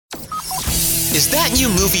Is that new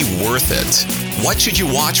movie worth it? What should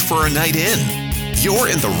you watch for a night in? You're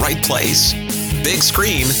in the right place. Big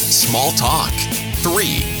screen, small talk.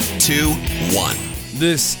 3, 2, 1.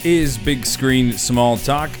 This is Big Screen Small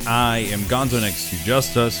Talk. I am Gonzo, next to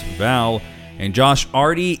just us, Val, and Josh.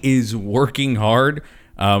 Artie is working hard,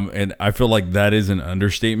 and I feel like that is an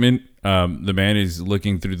understatement. The man is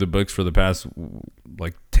looking through the books for the past,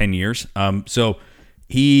 10 years. So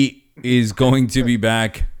he is going to be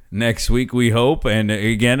back next week, we hope. And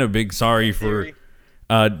again, a big sorry for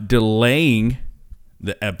delaying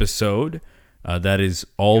the episode. That is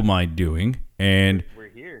all my doing. And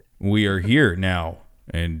we are here now.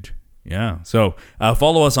 And yeah, so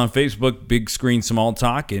follow us on Facebook, Big Screen Small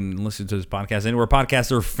Talk, and listen to this podcast anywhere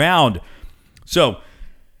podcasts are found. So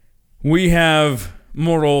we have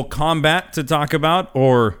Mortal Kombat to talk about,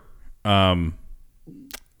 or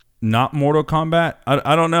not Mortal Kombat.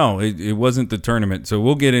 I don't know. It wasn't the tournament, so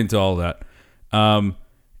we'll get into all that.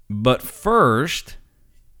 But first,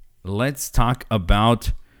 let's talk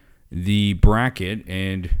about the bracket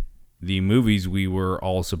and the movies we were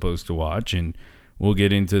all supposed to watch, and we'll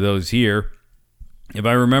get into those here. If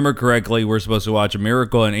I remember correctly, we're supposed to watch A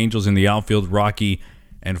Miracle and Angels in the Outfield, Rocky,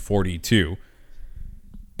 and 42.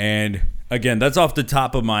 And again, that's off the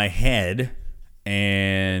top of my head,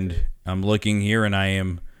 and I'm looking here, and I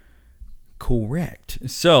am correct.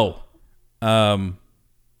 So, Val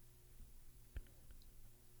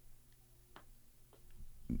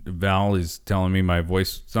is telling me my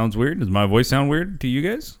voice sounds weird. Does my voice sound weird to you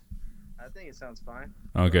guys? I think it sounds fine.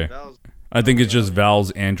 Okay. I think it's just Val's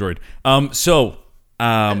Android. Hey, I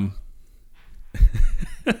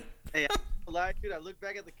lied, dude. I looked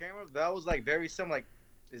back at the camera. Val was like very sim, like,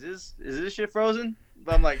 is this shit frozen?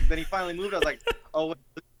 But I'm like, then he finally moved. I was like, oh, wait,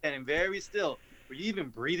 and very still. Were you even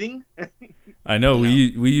breathing? I know.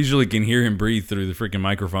 We usually can hear him breathe through the freaking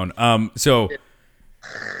microphone.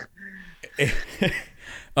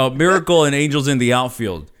 Miracle and Angels in the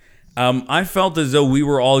Outfield. I felt as though we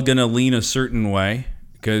were all going to lean a certain way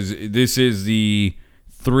because this is the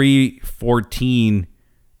 3-14,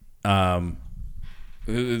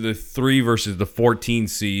 the 3 versus the 14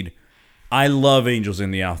 seed. I love Angels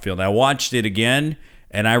in the Outfield. I watched it again,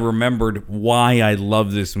 and I remembered why I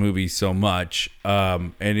love this movie so much.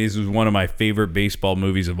 And this was one of my favorite baseball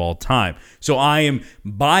movies of all time. So I am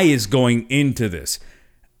biased going into this.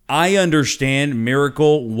 I understand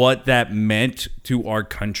Miracle, what that meant to our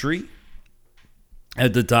country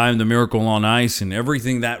at the time, the Miracle on Ice and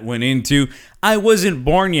everything that went into. I wasn't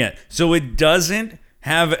born yet, so it doesn't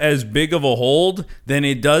have as big of a hold than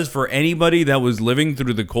it does for anybody that was living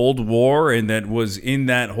through the Cold War and that was in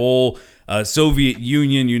that whole Soviet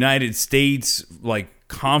Union, United States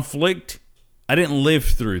conflict. I didn't live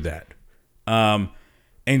through that.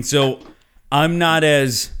 And so I'm not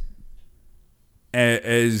as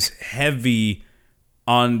heavy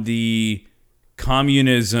on the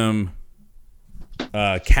communism,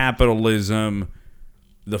 capitalism,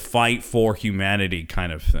 the fight for humanity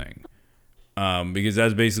kind of thing. Because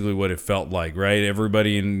that's basically what it felt like, right?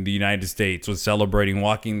 Everybody in the United States was celebrating,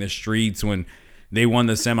 walking the streets when they won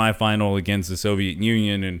the semifinal against the Soviet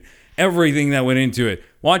Union and everything that went into it.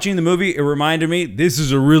 Watching the movie, it reminded me this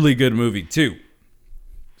is a really good movie too.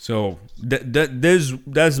 So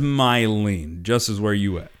that's my lean. Just as where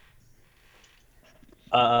you at?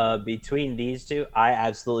 Between these two, I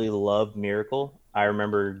absolutely love Miracle. I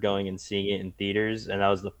remember going and seeing it in theaters, and that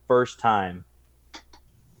was the first time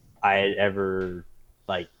I had ever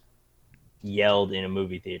yelled in a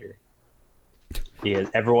movie theater because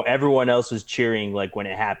everyone else was cheering when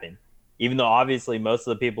it happened, even though obviously most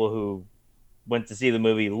of the people who went to see the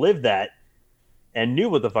movie lived that and knew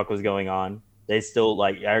what the fuck was going on. They still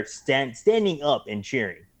are standing up and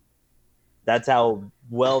cheering. That's how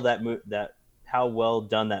well how well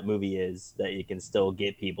done that movie is, that you can still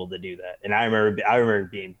get people to do that. And I remember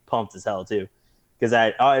being pumped as hell too, because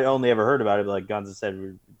I only ever heard about it, but like Gonzo said,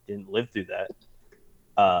 we didn't live through that.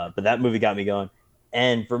 But that movie got me going.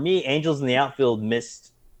 And for me, Angels in the Outfield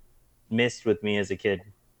missed with me as a kid.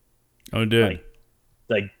 Oh, dude.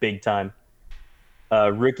 Big time.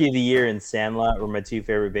 Rookie of the Year and Sandlot were my two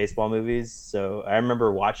favorite baseball movies. So I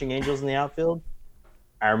remember watching Angels in the Outfield.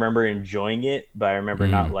 I remember enjoying it, but I remember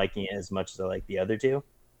not liking it as much as I like the other two.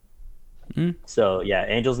 So yeah,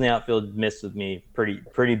 Angels in the Outfield missed with me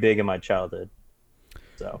pretty big in my childhood.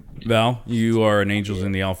 So Val, you are an Angels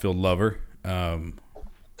in the Outfield lover.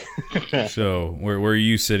 So where are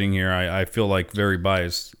you sitting here? I feel like very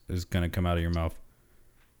biased is going to come out of your mouth.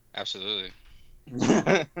 Absolutely.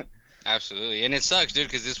 Absolutely. And it sucks, dude,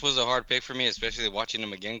 because this was a hard pick for me, especially watching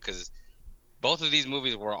them again, because both of these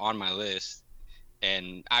movies were on my list.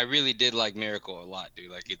 and I really did like Miracle a lot,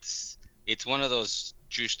 dude. Like it's one of those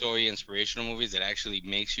true story inspirational movies that actually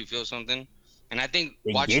makes you feel something. And I think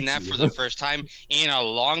It watching gets that you. for the first time in a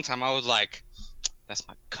long time, I was like, that's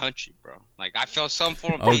my country, bro. Like I felt some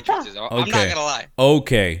form of patriotism. I'm not Okay. gonna lie.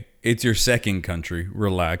 Okay, it's your second country.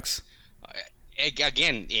 Relax.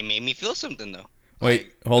 Again, it made me feel something though. Wait,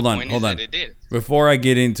 Like, hold the on, point hold is on. that It did. Before I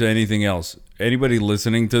get into anything else, anybody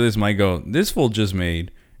listening to this might go, "This fool just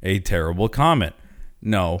made a terrible comment."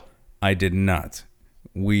 No, I did not.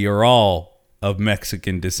 We are all of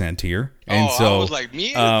Mexican descent here, and Oh, so I was like,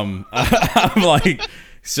 me? I'm like,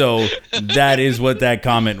 so that is what that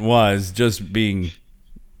comment was, just being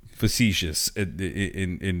facetious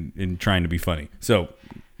in trying to be funny. So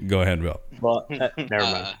go ahead, Bill. Well, never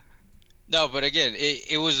mind. No, but again,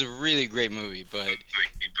 it was a really great movie. But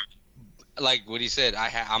like what he said,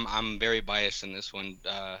 I'm very biased in this one.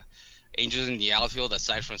 Angels in the Outfield,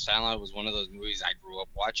 aside from Sandlot, was one of those movies I grew up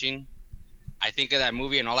watching. I think of that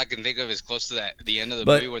movie, and all I can think of is close to the end of the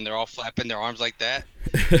But- movie when they're all flapping their arms like that.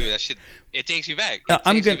 Dude, that shit, it takes you back. It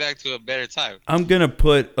I'm takes you gonna- back to a better time. I'm gonna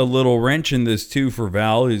put a little wrench in this too for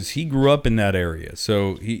Val. Is he grew up in that area,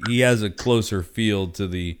 so he has a closer feel to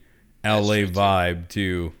the LA true, too. vibe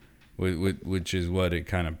too, which is what it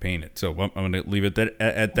kind of painted. So I'm gonna leave it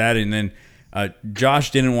at that, and then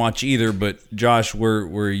Josh didn't watch either. But Josh, where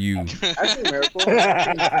were you? I've seen Miracle.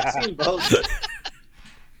 I've seen both.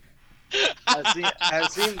 I've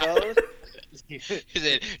seen both. He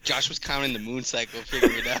said Josh was counting the moon cycle,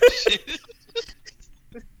 figuring out shit.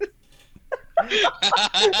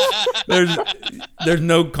 There's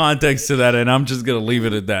no context to that, and I'm just gonna leave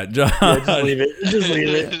it at that. Josh, Just leave it. Just leave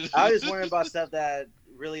it. I was worrying about stuff that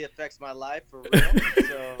really affects my life for real.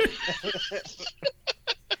 So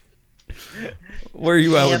where are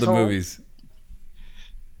you at with the Asshole. movies?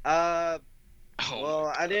 Oh,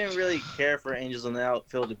 well, I didn't really care for Angels in the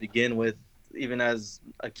Outfield to begin with, even as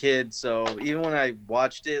a kid. So even when I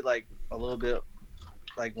watched it, like a little bit,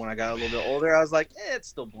 like when I got a little bit older, I was like, it's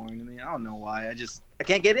still boring to me. I don't know why. I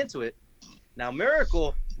can't get into it. Now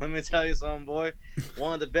Miracle, let me tell you something, boy.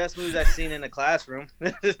 One of the best movies I've seen in a classroom.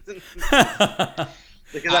 Because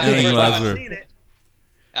I I've think Lazarus. seen it.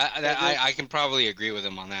 I can probably agree with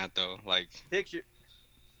him on that though. Like,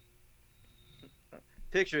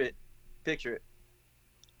 Picture it.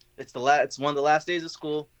 It's it's one of the last days of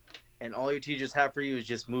school, and all your teachers have for you is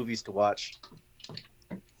just movies to watch.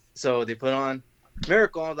 So they put on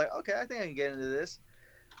Miracle. I was like, okay, I think I can get into this.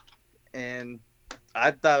 And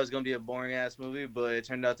I thought it was gonna be a boring ass movie, but it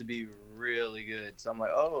turned out to be really good. So I'm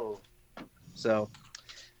like, oh. So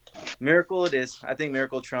Miracle it is. I think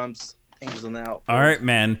Miracle trumps Angels in the Outfield. All right,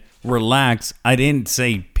 man, relax. I didn't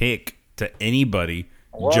say pick to anybody,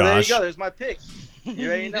 Well, Josh. there you go. There's my pick. You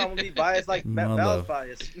already know I'm gonna be biased like Mother- Val's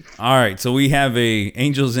biased. All right, so we have a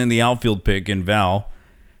Angels in the Outfield pick in Val,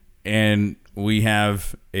 and we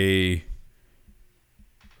have a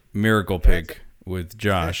Miracle pick with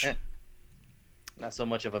Josh. Not so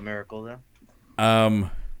much of a miracle though.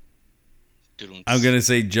 I'm gonna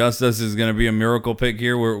say Justice is gonna be a Miracle pick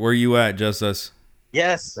here. Where you at, Justice?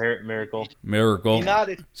 Yes. Miracle. Miracle. He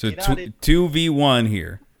nodded. So He nodded. 2v1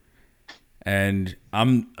 here, and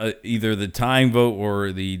I'm either the tying vote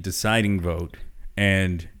or the deciding vote.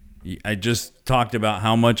 And I just talked about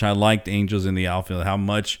how much I liked Angels in the Outfield, how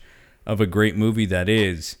much of a great movie that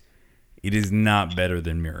is. It is not better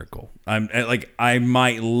than Miracle. I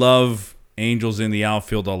might love Angels in the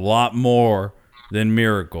Outfield a lot more than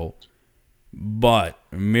Miracle, but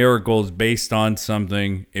Miracle is based on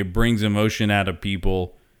something. It brings emotion out of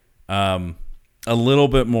people a little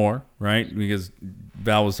bit more, right? Because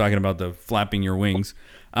Val was talking about the flapping your wings.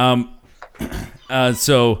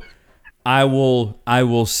 So I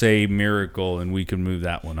will say Miracle, and we can move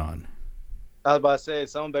that one on. I was about to say,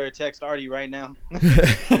 someone better text Artie right now.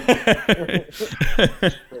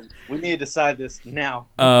 We need to decide this now.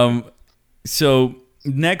 So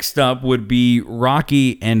next up would be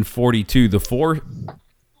Rocky and 42, the 4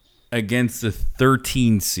 against the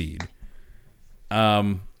 13 seed.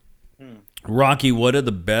 Rocky, what are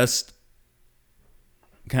the best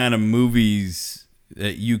kind of movies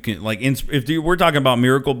that you can like? If we're talking about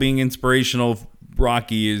Miracle being inspirational,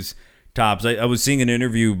 Rocky is tops. I was seeing an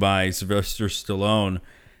interview by Sylvester Stallone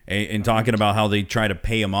and talking about how they try to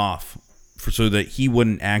pay him off so that he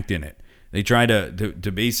wouldn't act in it. They try to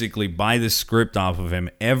basically buy the script off of him.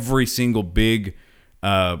 Every single big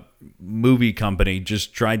movie company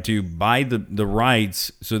just tried to buy the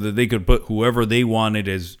rights so that they could put whoever they wanted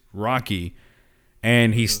as Rocky.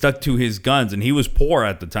 And he stuck to his guns. And he was poor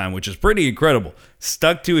at the time, which is pretty incredible.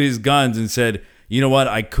 Stuck to his guns and said, You know what?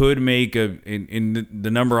 I could make in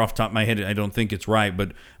the number off the top of my head. I don't think it's right,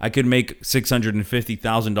 but I could make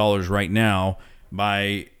 $650,000 right now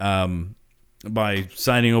by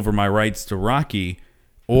signing over my rights to Rocky,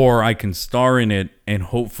 or I can star in it, and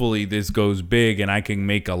hopefully this goes big, and I can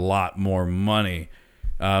make a lot more money.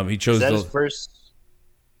 He chose Is that his first?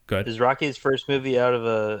 Good. Is Rocky his first movie out of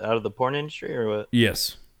the porn industry or what?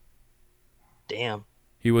 Yes. Damn.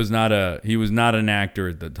 He was not an actor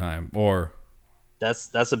at the time, or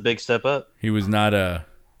That's a big step up. he was not a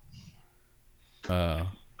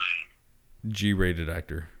G-rated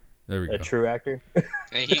actor. There we go. A true actor.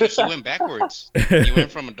 And he went backwards. He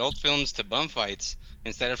went from adult films to bum fights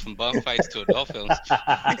instead of from bum fights to adult films.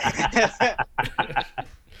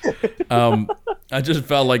 I just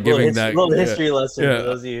felt like giving that little history lesson yeah. for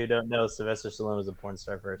those of you who don't know. Sylvester Stallone was a porn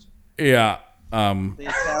star first. Yeah. The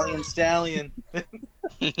Italian stallion.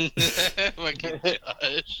 Fucking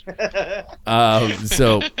Josh.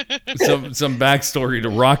 So some backstory to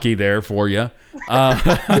Rocky there for you.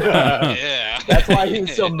 Yeah. That's why he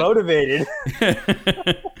was so motivated.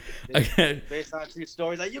 Based on true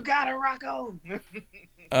stories, like, you got it, Rocco.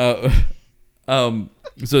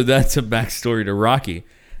 So that's a backstory to Rocky,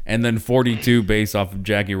 and then 42 based off of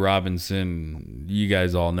Jackie Robinson. You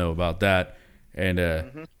guys all know about that, and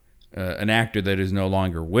an actor that is no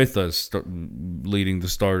longer with us, leading the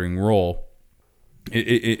starting role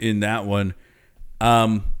in that one.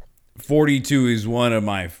 42 is one of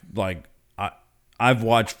my I've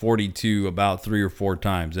watched 42 about 3 or 4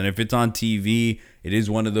 times, and if it's on TV, it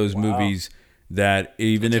is one of those movies that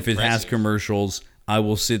even That's if it has impressive. commercials, I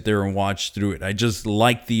will sit there and watch through it. I just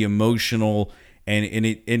like the emotional and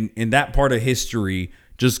in that part of history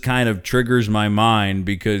just kind of triggers my mind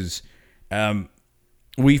because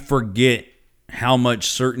we forget how much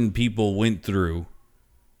certain people went through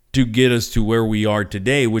to get us to where we are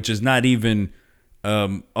today, which is not even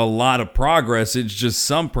a lot of progress. It's just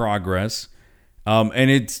some progress. And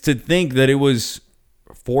it's to think that it was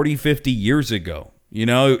 40, 50 years ago. You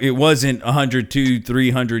know, it wasn't 100, 200,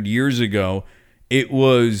 300 years ago. It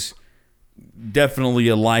was definitely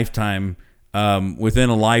a lifetime, within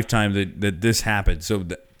a lifetime that this happened. So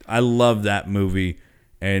I love that movie,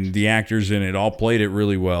 and the actors in it all played it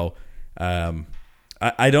really well.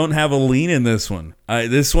 I don't have a lean in this one.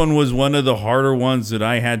 This one was one of the harder ones that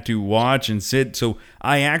I had to watch and sit. So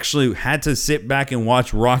I actually had to sit back and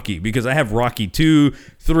watch Rocky because I have Rocky 2,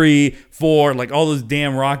 3, 4, like all those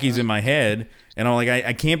damn Rockies in my head. And I'm like,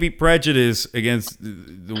 I can't be prejudiced against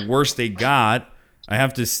the worst they got. I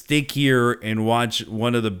have to stick here and watch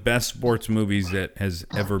one of the best sports movies that has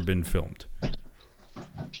ever been filmed.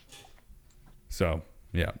 So,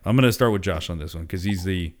 yeah. I'm going to start with Josh on this one because he's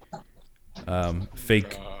the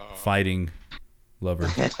fake fighting lover.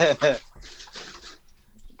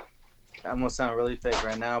 I'm gonna sound really fake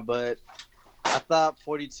right now, but I thought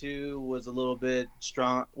 42 was a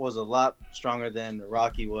lot stronger than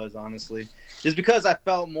Rocky was, honestly. Just because I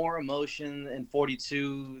felt more emotion in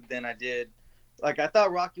 42 than I did. Like, I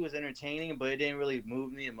thought Rocky was entertaining, but it didn't really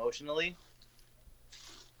move me emotionally.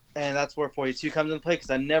 And that's where 42 comes into play, because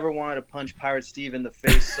I never wanted to punch Pirate Steve in the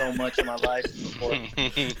face so much in my life before.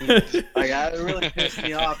 Like, it really pissed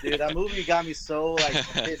me off, dude. That movie got me so, like,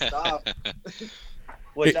 pissed off.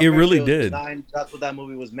 Which It really did. That's what that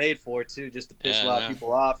movie was made for, too, just to piss a lot of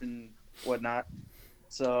people off and whatnot.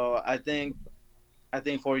 So I think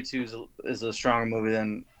 42 is a stronger movie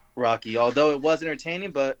than Rocky, although it was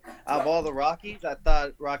entertaining. But out of all the Rockies, I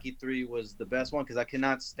thought Rocky 3 was the best one because I could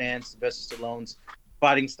not stand Sylvester Stallone's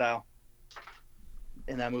fighting style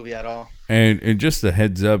in that movie at all. And just a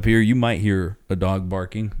heads up here, you might hear a dog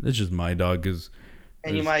barking. That's just my dog.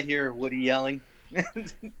 And you might hear Woody yelling.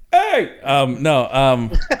 Hey!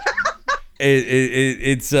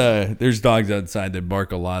 It's there's dogs outside that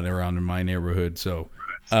bark a lot around in my neighborhood, so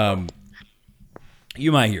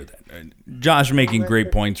you might hear that. Josh making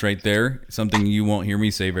great points right there. Something you won't hear me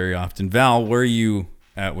say very often. Val, where are you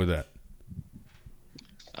at with that?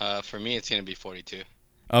 For me, it's gonna be 42.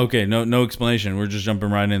 Okay, no explanation. We're just jumping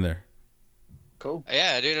right in there. Cool.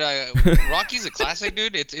 Yeah, dude. Rocky's a classic,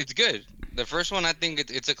 dude. It's good. The first one, I think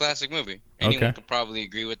it's a classic movie. Anyone could probably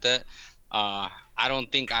agree with that. I don't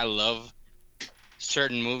think I love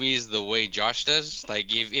certain movies the way Josh does. Like,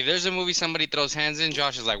 if there's a movie somebody throws hands in,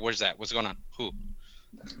 Josh is like, "Where's that? What's going on? Who?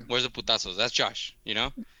 Where's the putazos?" That's Josh, you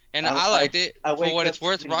know. And I liked it. For what it's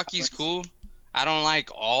worth, Rocky's cool. I don't like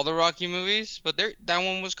all the Rocky movies, but that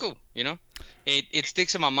one was cool. You know, it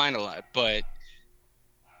sticks in my mind a lot. But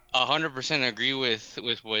 100% agree with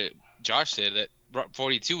what Josh said, that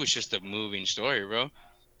 42 was just a moving story, bro.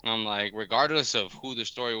 I'm like, regardless of who the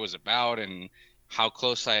story was about and how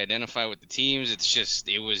close I identify with the teams.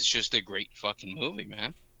 It was just a great fucking movie,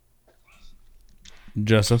 man.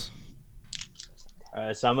 Justice.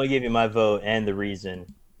 So I'm gonna give you my vote, and the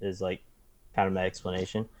reason is like kind of my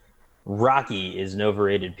explanation. Rocky is an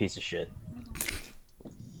overrated piece of shit.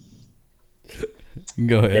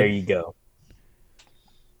 Go ahead. There you go.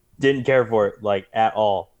 Didn't care for it like at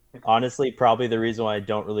all. Honestly, probably the reason why I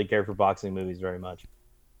don't really care for boxing movies very much.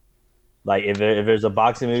 Like if there's a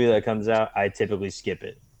boxing movie that comes out, I typically skip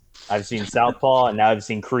it. I've seen Southpaw and now I've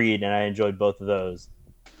seen Creed, and I enjoyed both of those.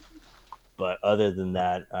 But other than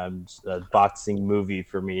that, a boxing movie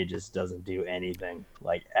for me just doesn't do anything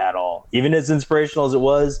like at all. Even as inspirational as it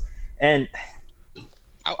was, and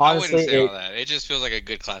I wouldn't say all that. It just feels like a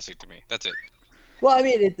good classic to me. That's it. Well, I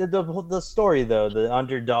mean, the story though, the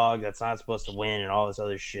underdog that's not supposed to win and all this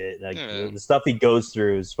other shit, like the stuff he goes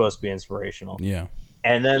through is supposed to be inspirational. Yeah.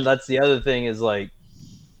 And then that's the other thing is like,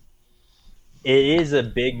 it is a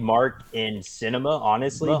big mark in cinema,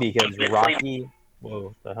 honestly, because Rocky.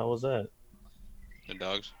 Whoa, the hell was that? The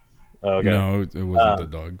dogs. Oh, okay. No, it wasn't the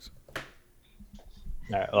dogs.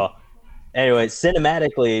 All right. Well, anyway,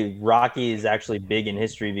 cinematically, Rocky is actually big in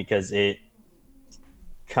history because it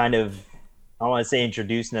kind of, I don't want to say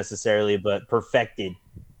introduced necessarily, but perfected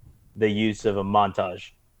the use of a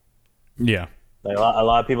montage. Yeah. Like a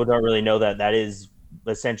lot of people don't really know that is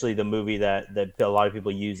essentially the movie that a lot of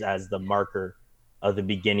people use as the marker of the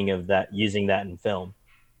beginning of that, using that in film.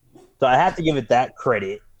 So I have to give it that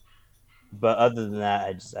credit. But other than that,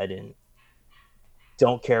 I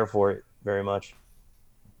don't care for it very much,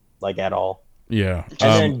 like at all. Yeah. And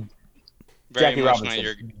then Very Jackie much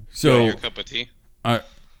Robinson. not your cup of tea.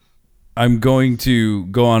 I'm going to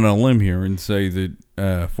go on a limb here and say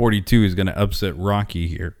that 42 is going to upset Rocky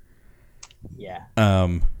here. Yeah.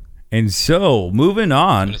 And so moving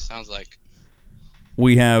on, What it sounds like.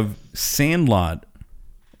 we have Sandlot,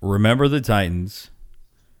 Remember the Titans,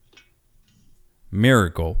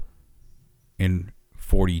 Miracle, and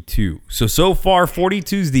 42. So far,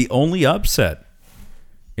 42 is the only upset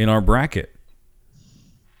in our bracket.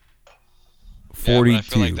 42. Yeah, but I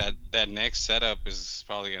feel like that next setup is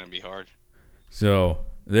probably going to be hard. So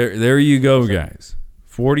there you go, guys.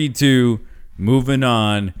 42 moving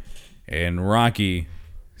on, and Rocky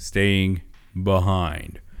staying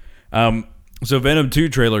behind. So Venom 2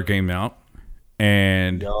 trailer came out,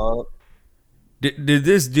 and Yup. did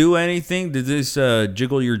this do anything? Did this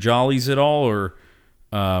jiggle your jollies at all, or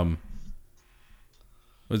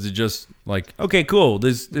was it just like, okay, cool?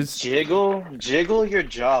 This Jiggle your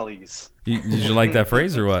jollies. did you like that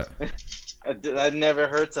phrase or what? I've never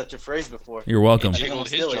heard such a phrase before. You're welcome. He jiggled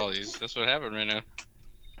his Steal it. jollies. That's what happened right now.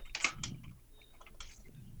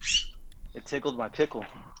 It tickled my pickle.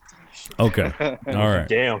 Okay, all right,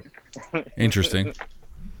 Damn. interesting.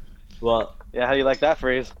 Well, Yeah, how do you like that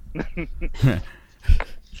phrase? How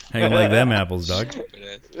you like them apples, dog?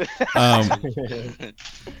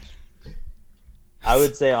 I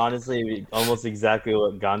would say honestly, almost exactly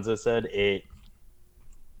what Gonzo said. It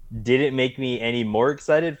didn't make me any more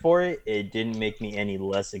excited for it. It didn't make me any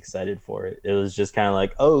less excited for it. It was just kind of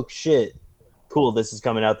like, oh shit, cool, this is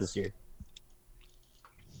coming out this year.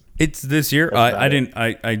 It's this year. That's I about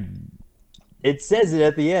didn't. It says it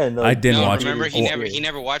at the end. I didn't No, watch remember, it. he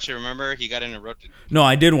never watched it. Remember, he got interrupted. No,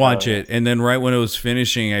 I did watch Oh. it, and then right when it was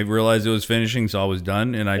finishing, I realized it was finishing, so I was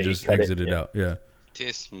done, and I Yeah, you just cut it, exited yeah. out. Yeah.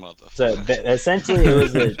 This motherfucker. So essentially,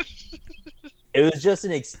 it was just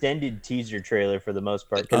an extended teaser trailer for the most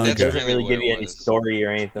part because it Okay. doesn't really What give it you any was. story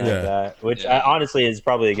or anything Yeah. like that, which Yeah. honestly is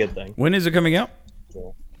probably a good thing. When is it coming out?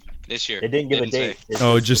 This year. It didn't give a say. date.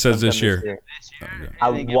 Oh, it just says this sometime year.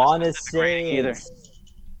 I didn't give a want to specific rating either.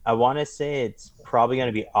 say it's probably going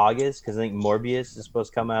to be August because I think Morbius is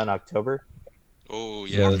supposed to come out in October. Oh,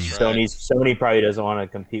 yeah. So That's right. Sony probably doesn't want to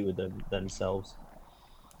compete with themselves.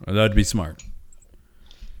 That'd be smart.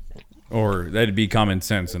 Or that'd be common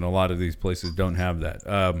sense, and a lot of these places don't have that.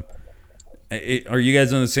 Are you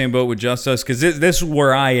guys on the same boat with Justice? Because this is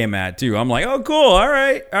where I am at too. I'm like, oh, cool, all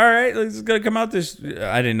right, it's gonna come out this.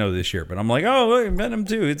 I didn't know this year, but I'm like, oh, look, Venom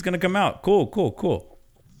 2, it's gonna come out. Cool.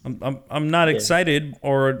 I'm not excited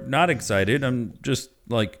or not excited. I'm just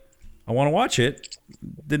like, I want to watch it.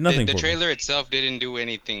 Did nothing. The for me. trailer itself didn't do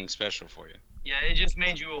anything special for you. Yeah, it just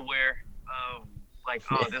made you aware of like,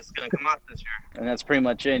 oh, this is gonna come out this year. And that's pretty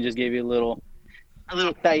much it. And just gave you a little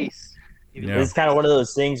taste. Yeah. It's kind of one of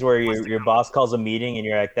those things where your boss calls a meeting and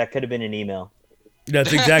you're like, that could have been an email.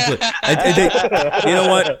 That's exactly. You know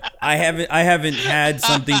what? I haven't had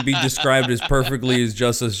something be described as perfectly as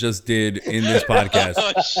Justice just did in this podcast.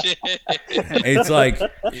 Oh shit! It's like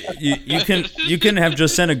you can have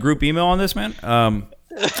just sent a group email on this, man.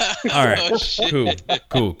 All right. Oh, shit.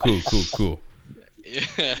 Cool.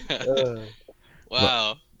 Yeah.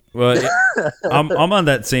 Wow. Well, I'm on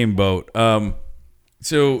that same boat.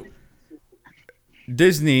 So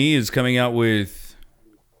Disney is coming out with,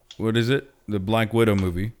 what is it? The Black Widow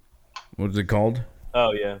movie. What is it called?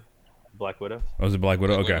 Oh yeah, Black Widow. Oh, is it Black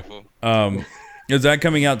Widow? Okay. Wonderful. Is that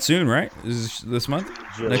coming out soon? Right? Is this month?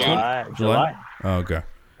 Next month? July. Oh, okay.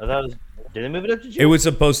 I thought it was. Did they move it up to June? It was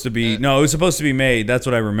supposed to be no. It was supposed to be May. That's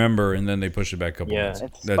what I remember, and then they pushed it back a couple Yeah. months.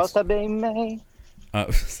 It's That's supposed to be May.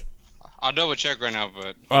 I'll double check right now,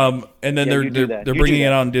 but and then Yeah, you do they're that. You bringing do it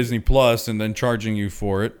that. on Disney Plus and then charging you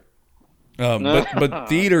for it. But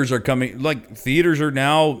theaters are coming. Like theaters are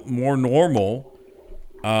now more normal.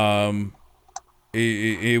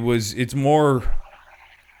 It's more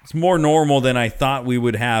normal than I thought we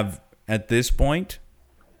would have at this point.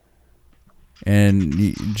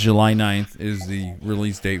 And July 9th is the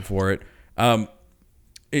release date for it.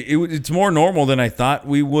 It's more normal than I thought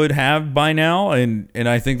we would have by now, and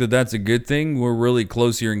I think that's a good thing. We're really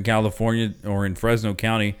close here in California or in Fresno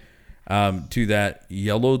County to that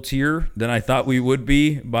yellow tier than I thought we would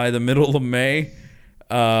be by the middle of May,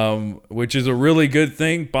 which is a really good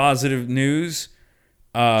thing, positive news.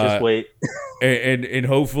 Just wait. And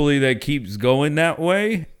hopefully that keeps going that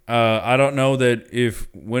way. I don't know that if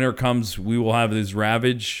winter comes, we will have this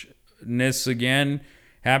ravageness again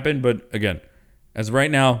happen, but again, as of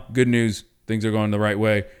right now, good news. Things are going the right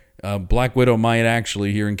way. Black Widow might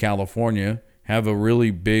actually, here in California, have a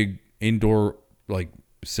really big indoor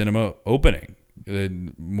cinema opening,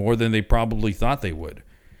 more than they probably thought they would.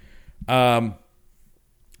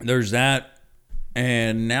 There's that.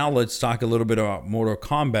 And now let's talk a little bit about Mortal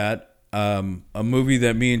Kombat, a movie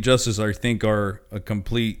that me and Justice, I think, are a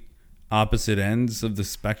complete opposite ends of the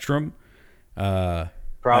spectrum.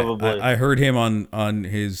 Probably. I heard him on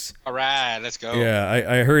his... all right, let's go. Yeah,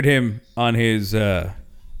 I heard him on his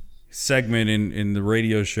segment in the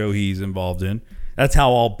radio show he's involved in. That's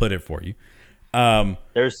how I'll put it for you.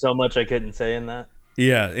 There's so much I couldn't say in that.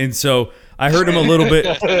 Yeah, and so I heard him a little bit.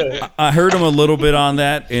 I heard him a little bit on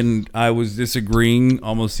that, and I was disagreeing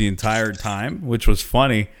almost the entire time, which was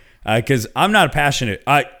funny because I'm not passionate.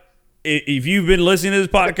 If you've been listening to this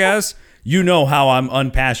podcast, you know how I'm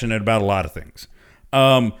unpassionate about a lot of things.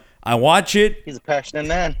 I watch it. He's a passionate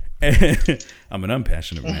man. I'm an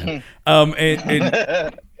unpassionate man.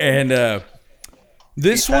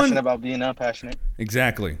 This He's one passionate about being unpassionate.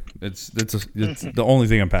 exactly. It's the only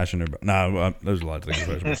thing I'm passionate about. Nah, there's a lot of things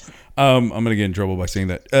I'm passionate about. I'm gonna get in trouble by saying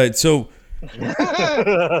that. So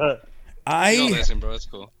Don't listen, bro. It's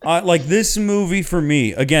cool. like this movie for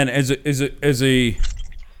me again as a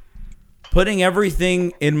putting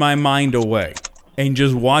everything in my mind away and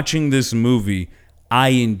just watching this movie. I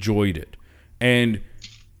enjoyed it, and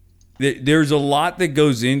there's a lot that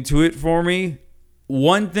goes into it for me.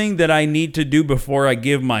 One thing that I need to do before I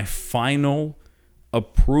give my final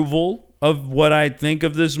approval of what I think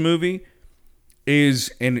of this movie is,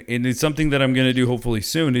 and it's something that I'm going to do hopefully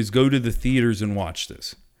soon, is go to the theaters and watch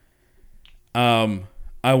this. I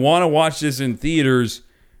want to watch this in theaters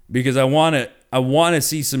because I want to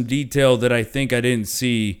see some detail that I think I didn't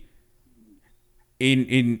see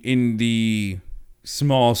in the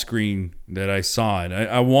small screen that I saw it.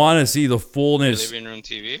 I want to see the fullness. Living room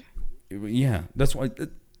TV. Yeah, that's why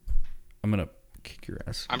I'm gonna kick your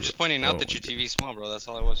ass. I'm just pointing out that your TV's small, bro. That's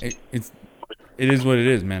all I was. It is what it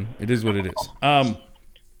is, man. It is what it is.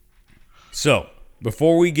 So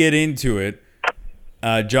before we get into it,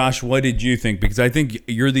 Josh, what did you think? Because I think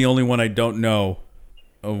you're the only one I don't know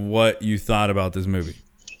of what you thought about this movie.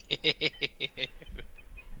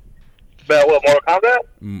 About what, Mortal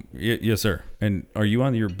Kombat? Yes, sir. And are you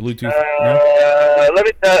on your Bluetooth? now? Let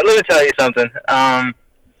me tell you something.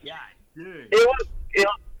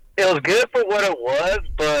 It was good for what it was,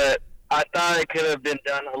 but I thought it could have been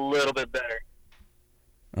done a little bit better.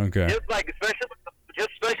 Okay. Just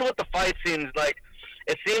especially with the fight scenes, like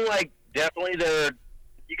it seemed like definitely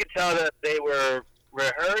you could tell that they were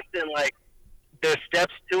rehearsed and like their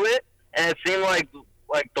steps to it, and it seemed like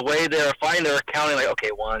the way they were fighting, they were counting like,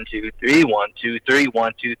 okay, 1, 2, 3, 1, 2, 3,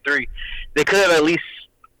 1, 2, 3. They could have at least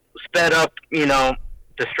sped up, the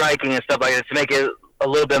striking and stuff like that to make it a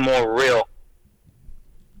little bit more real.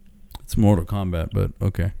 It's Mortal Kombat, but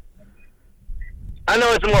okay. I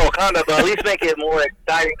know it's Mortal Kombat, but at least make it more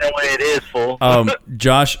exciting than what it is, fool.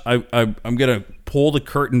 Josh, I'm gonna pull the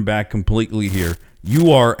curtain back completely here.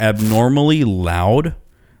 You are abnormally loud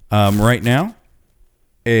right now,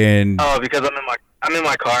 and because I'm in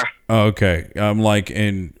my car. oh, okay.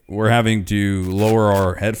 And we're having to lower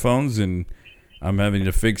our headphones, and I'm having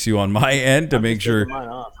to fix you on my end to make sure. Mine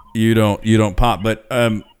off. you don't pop. But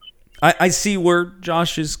I see where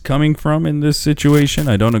Josh is coming from in this situation.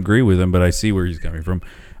 I don't agree with him, but I see where he's coming from.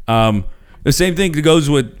 The same thing goes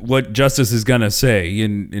with what Justice is gonna say,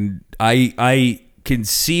 and I can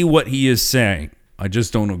see what he is saying. I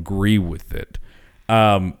just don't agree with it.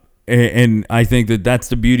 And I think that's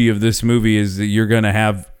the beauty of this movie is that you're gonna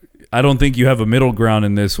have. I don't think you have a middle ground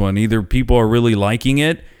in this one. Either people are really liking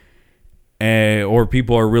it, or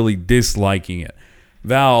people are really disliking it.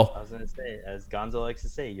 Val, I was going to say, as Gonzo likes to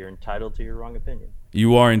say, you're entitled to your wrong opinion.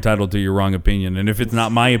 you are entitled to your wrong opinion, and if it's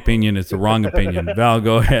not my opinion, it's the wrong opinion. Val,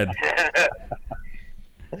 go ahead.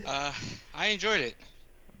 I enjoyed it.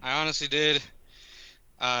 I honestly did.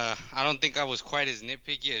 I don't think I was quite as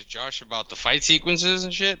nitpicky as Josh about the fight sequences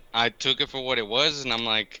and shit. I took it for what it was, and I'm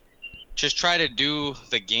like, just try to do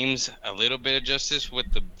the games a little bit of justice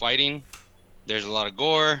with the fighting. There's a lot of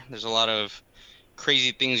gore. There's a lot of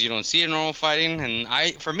crazy things you don't see in normal fighting,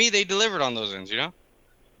 and for me, they delivered on those ends. You know,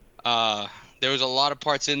 there was a lot of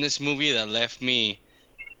parts in this movie that left me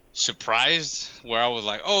surprised, where I was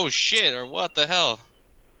like, "Oh shit!" or "What the hell?"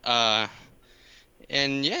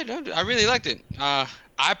 And yeah, I really liked it.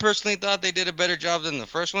 I personally thought they did a better job than the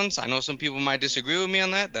first ones. I know some people might disagree with me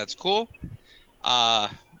on that. That's cool.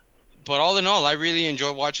 But all in all, I really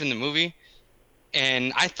enjoyed watching the movie.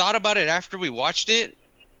 And I thought about it after we watched it,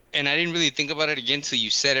 and I didn't really think about it again until you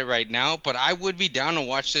said it right now. But I would be down to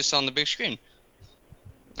watch this on the big screen.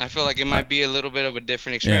 I feel like it might be a little bit of a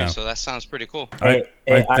different experience, so that sounds pretty cool. I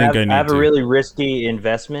have a really risky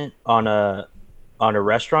investment on a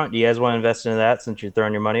restaurant. Do you guys want to invest into that since you're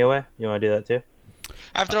throwing your money away? You want to do that too?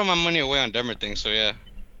 I've thrown my money away on dumber things, so yeah.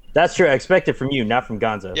 That's true. I expect it from you, not from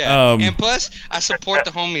Gonzo. Yeah, and plus, I support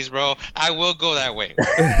the homies, bro. I will go that way. I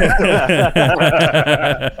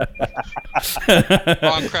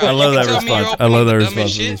love that response. I love that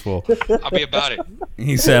response. It's full. I'll be about it.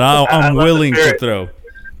 He said, "I'm willing to throw."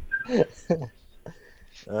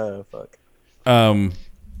 Oh fuck.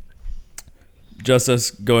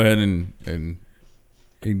 Justice, go ahead and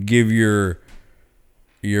give your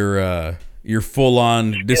full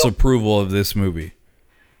on disapproval of this movie.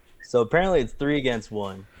 So apparently it's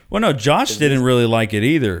 3-1. Well, no, Josh didn't really like it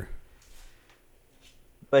either.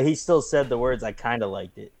 But he still said the words, "I kind of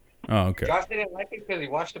liked it." Oh, okay. Josh didn't like it because he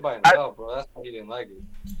watched it by himself, bro. That's why he didn't like it.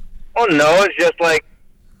 Oh no, it's just like,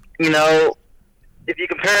 you know, if you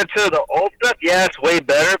compare it to the old stuff, yeah, it's way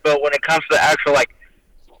better. But when it comes to actual like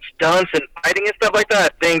stunts and fighting and stuff like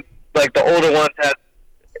that, I think like the older ones had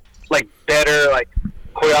like better like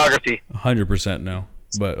choreography. 100% no,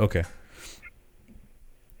 but okay.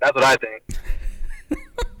 That's what I think.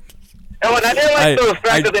 And I didn't like the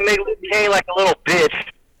fact that they made Luke Kane like a little bitch.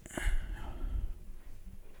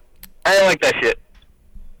 I didn't like that shit.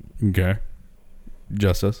 Okay.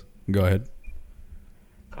 Justice, go ahead.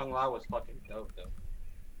 Kung Lao was fucking dope, though.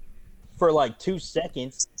 For like 2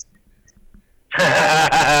 seconds.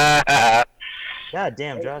 God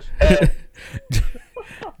damn, Josh.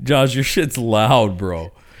 Josh, your shit's loud,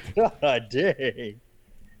 bro. God dang.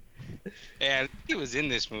 Yeah, he was in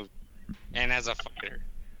this movie, and as a fighter.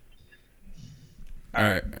 All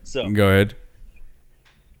right, so go ahead.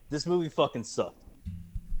 This movie fucking sucked.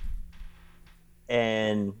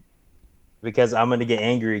 And because I'm gonna get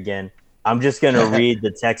angry again, I'm just gonna read the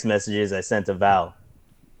text messages I sent to Val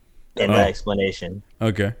in that explanation.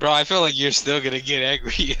 Okay. Bro, I feel like you're still gonna get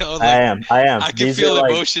angry. I am. I can feel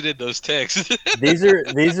emotion in those texts. these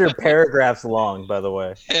are paragraphs long, by the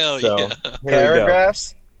way. Hell yeah.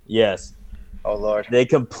 Paragraphs? Yes. Oh Lord. They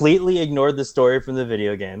completely ignored the story from the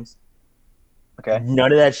video games. Okay.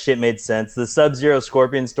 None of that shit made sense. The Sub-Zero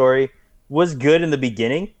Scorpion story was good in the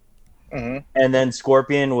beginning. Mm-hmm. And then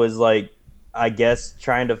Scorpion was like, I guess,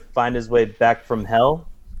 trying to find his way back from hell.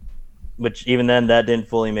 Which even then, that didn't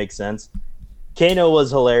fully make sense. Kano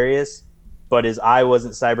was hilarious, but his eye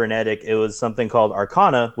wasn't cybernetic. It was something called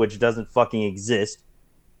Arcana, which doesn't fucking exist.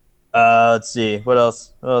 Let's see. What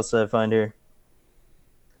else? What else did I find here?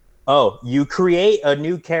 Oh, you create a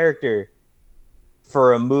new character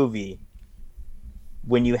for a movie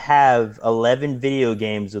when you have 11 video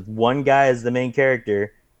games with one guy as the main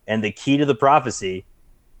character and the key to the prophecy,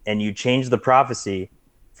 and you change the prophecy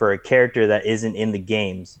for a character that isn't in the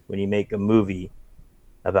games when you make a movie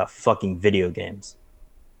about fucking video games.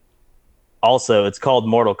 Also, it's called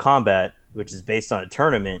Mortal Kombat, which is based on a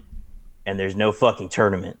tournament, and there's no fucking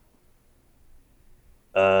tournament.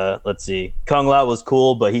 Let's see. Kung Lao was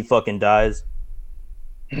cool, but he fucking dies.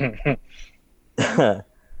 Let's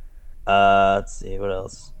see, what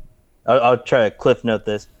else? I'll try to cliff note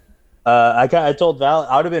this. I told Val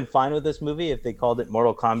I would have been fine with this movie if they called it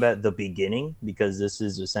Mortal Kombat: The Beginning, because this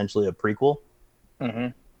is essentially a prequel. Mm-hmm.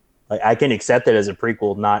 Like, I can accept it as a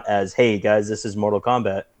prequel, not as, hey guys, this is Mortal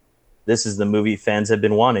Kombat. This is the movie fans have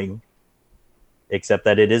been wanting. Except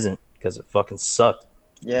that it isn't, because it fucking sucked.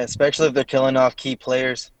 Yeah, especially if they're killing off key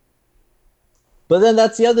players. But then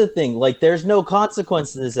that's the other thing. Like, there's no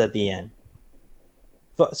consequences at the end.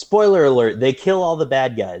 Spoiler alert, they kill all the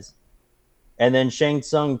bad guys. And then Shang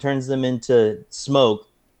Tsung turns them into smoke,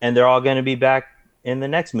 and they're all going to be back in the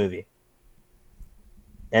next movie.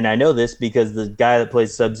 And I know this because the guy that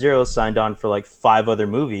plays Sub-Zero signed on for like 5 other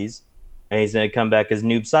movies, and he's going to come back as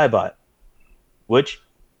Noob Saibot. Which,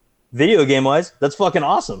 video game-wise, that's fucking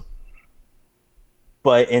awesome.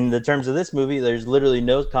 But in the terms of this movie, there's literally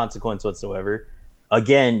no consequence whatsoever.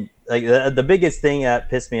 Again, like the biggest thing that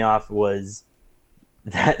pissed me off was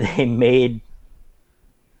that they made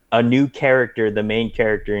a new character the main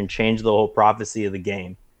character and changed the whole prophecy of the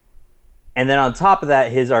game. And then on top of that,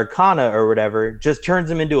 his Arcana or whatever just turns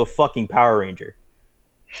him into a fucking Power Ranger.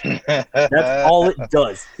 That's all it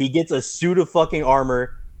does. He gets a suit of fucking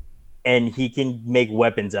armor and he can make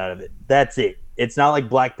weapons out of it. That's it. It's not like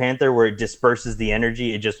Black Panther where it disperses the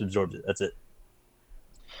energy, it just absorbs it. That's it.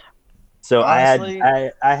 So honestly,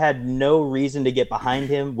 I had no reason to get behind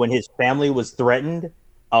him when his family was threatened.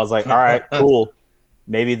 I was like, all right, cool.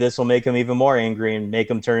 Maybe this will make him even more angry and make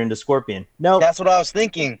him turn into Scorpion. No, that's what I was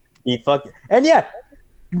thinking. And yeah,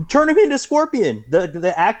 turn him into Scorpion.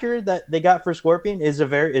 The actor that they got for Scorpion is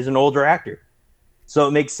an older actor, so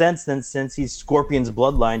it makes sense then since he's Scorpion's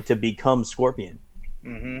bloodline to become Scorpion.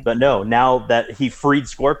 Mm-hmm. But no, now that he freed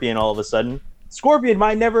Scorpion, all of a sudden, Scorpion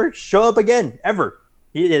might never show up again ever.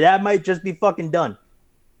 That might just be fucking done.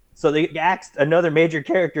 So they axed another major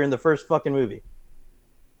character in the first fucking movie.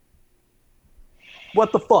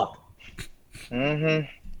 What the fuck? Mm-hmm.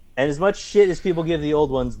 And as much shit as people give the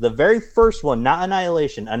old ones, the very first one, not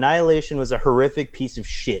Annihilation. Annihilation was a horrific piece of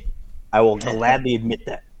shit. I will gladly admit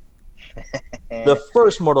that. The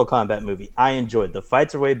first Mortal Kombat movie, I enjoyed. The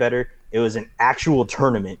fights are way better. It was an actual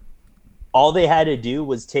tournament. All they had to do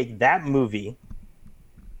was take that movie,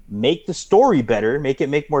 make the story better, make it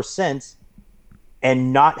make more sense,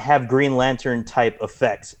 and not have Green Lantern type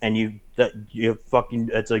effects. And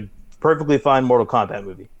it's a perfectly fine Mortal Kombat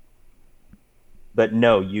movie. But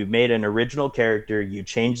no, you made an original character, you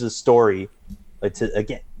changed the story. That's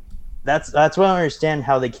why I don't understand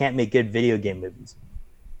how they can't make good video game movies.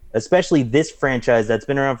 Especially this franchise that's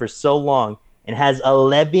been around for so long and has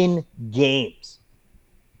 11 games.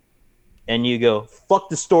 And you go, fuck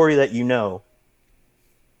the story that you know.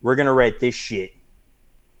 We're going to write this shit.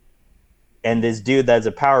 And this dude that's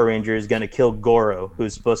a Power Ranger is going to kill Goro,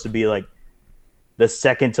 who's supposed to be like the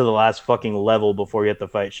second to the last fucking level before you have to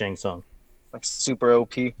fight Shang Tsung. Like super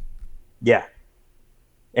OP. Yeah.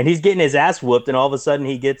 And he's getting his ass whooped, and all of a sudden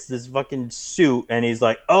he gets this fucking suit, and he's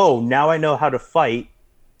like, oh, now I know how to fight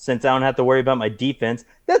since I don't have to worry about my defense.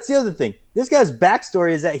 That's the other thing. This guy's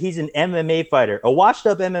backstory is that he's an MMA fighter, a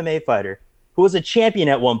washed-up MMA fighter, who was a champion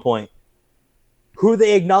at one point, who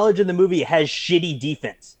they acknowledge in the movie has shitty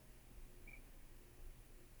defense.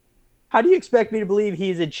 How do you expect me to believe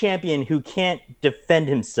he's a champion who can't defend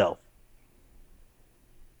himself?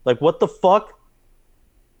 Like, what the fuck?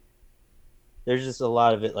 There's just a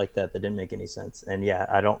lot of it like that didn't make any sense. And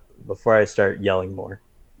yeah, before I start yelling more.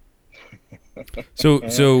 So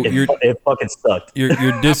it fucking sucked. Your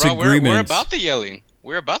disagreements. We're about the yelling.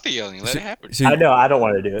 Let it happen. I know, I don't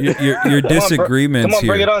want to do it. Your disagreements come on,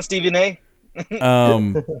 bring it on, Stephen A.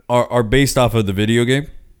 Are based off of the video game?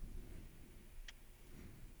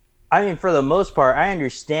 I mean, for the most part, I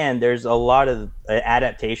understand there's a lot of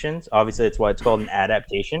adaptations. Obviously, that's why it's called an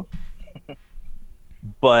adaptation.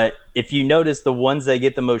 But if you notice, the ones that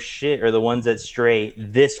get the most shit are the ones that stray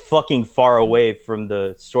this fucking far away from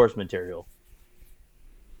the source material.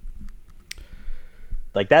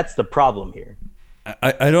 Like, that's the problem here.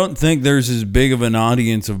 I don't think there's as big of an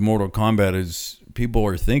audience of Mortal Kombat as people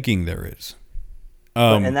are thinking there is.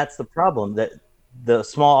 And that's the problem, that the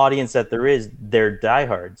small audience that there is, they're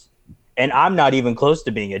diehards. And I'm not even close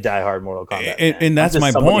to being a diehard Mortal Kombat fan. And that's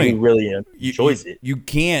my point. Who really enjoys it. You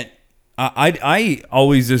can't. I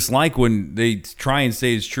always dislike when they try and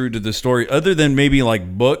say it's true to the story, other than maybe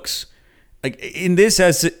like books. Like in this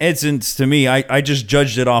essence, to me, I just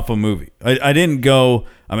judged it off a movie. I didn't go,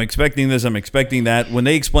 I'm expecting this, I'm expecting that. When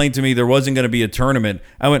they explained to me there wasn't going to be a tournament,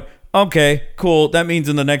 I went, okay, cool. That means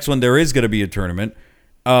in the next one there is going to be a tournament.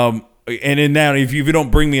 And in that, if you don't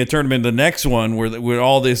bring me a tournament, the next one where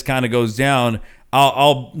all this kind of goes down,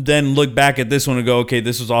 I'll then look back at this one and go, okay,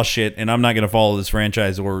 this was all shit, and I'm not going to follow this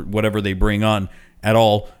franchise or whatever they bring on at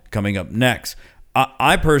all coming up next.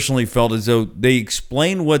 I personally felt as though they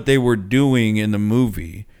explained what they were doing in the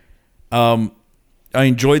movie, I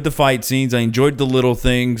enjoyed the fight scenes. I enjoyed the little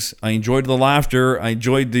things. I enjoyed the laughter. I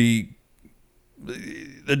enjoyed the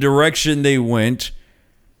direction they went.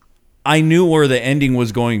 I knew where the ending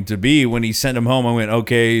was going to be when he sent him home. I went,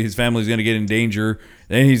 okay, his family's going to get in danger.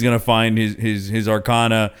 Then he's going to find his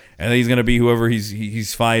Arcana, and then he's going to be whoever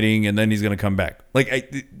he's fighting, and then he's going to come back.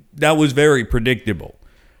 Like that was very predictable.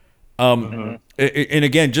 And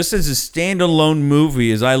again, just as a standalone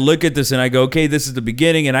movie, as I look at this and I go, okay, this is the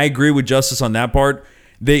beginning, and I agree with Justice on that part.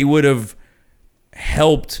 They would have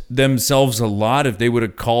helped themselves a lot if they would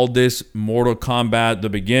have called this Mortal Kombat: The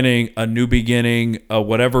Beginning, A New Beginning, a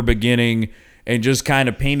whatever beginning, and just kind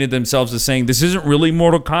of painted themselves as saying, this isn't really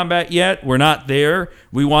Mortal Kombat yet. We're not there.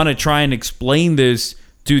 We want to try and explain this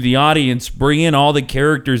to the audience, bring in all the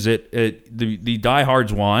characters that the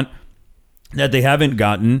diehards want that they haven't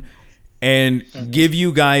gotten, and give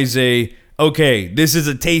you guys okay, this is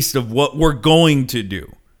a taste of what we're going to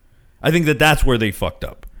do. I think that's where they fucked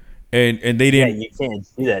up. And they didn't. Yeah, you can't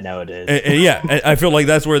do that nowadays. I feel like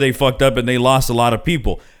that's where they fucked up, and they lost a lot of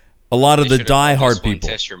people. A lot of the diehard people.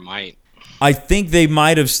 Test your might. I think they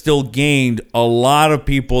might have still gained a lot of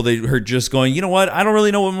people that are just going, you know what? I don't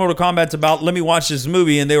really know what Mortal Kombat's about. Let me watch this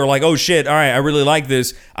movie. And they were like, oh, shit. All right, I really like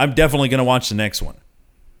this. I'm definitely going to watch the next one.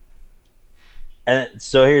 And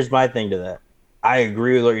so here's my thing to that. I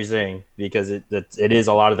agree with what you're saying because it is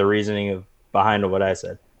a lot of the reasoning behind what I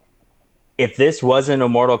said. If this wasn't a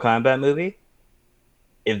Mortal Kombat movie,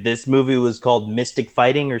 if this movie was called Mystic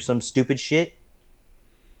Fighting or some stupid shit,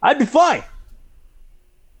 I'd be fine.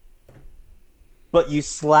 But you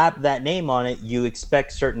slap that name on it, you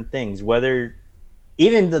expect certain things. Whether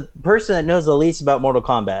even the person that knows the least about Mortal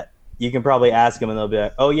Kombat, you can probably ask them and they'll be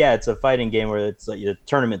like, oh yeah, it's a fighting game where it's like a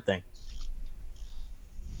tournament thing.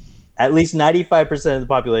 At least 95% of the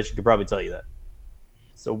population could probably tell you that.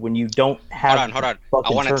 So when you don't have Hold on.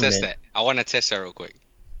 I want to test that. I want to test that real quick.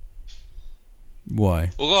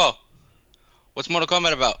 Why? Ugo, what's Mortal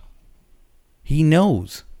Kombat about? He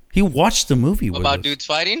knows. He watched the movie with About us. dudes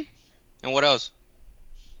fighting? And what else?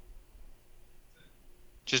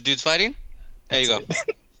 Just dudes fighting? There you go.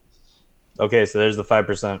 Okay, so there's the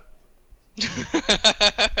 5%.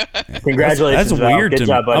 Congratulations. That's weird Good to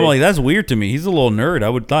job, me. buddy. I'm like, that's weird to me. He's a little nerd. I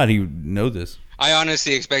would thought he would know this. I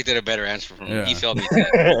honestly expected a better answer from him. Yeah. He failed me.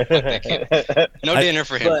 Fuck that kid. No dinner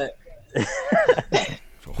for him.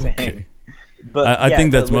 Okay. But I yeah,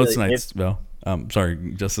 think that's but most literally, nights. Well,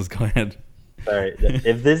 sorry, Justice, go ahead. Sorry,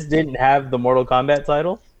 if this didn't have the Mortal Kombat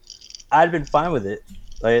title, I'd have been fine with it.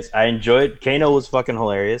 Like, I enjoyed. Kano was fucking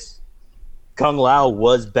hilarious. Kung Lao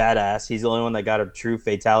was badass. He's the only one that got a true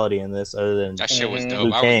fatality in this, other than That shit was dope.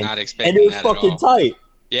 Liu I Kang. was not expecting And it was that fucking at all. tight.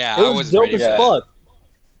 Yeah, It I was was dope ready as for that. fuck.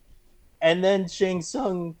 And then Shang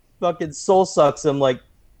Tsung fucking soul sucks him like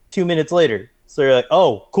 2 minutes later. So you're like,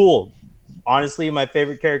 oh, cool. Honestly, my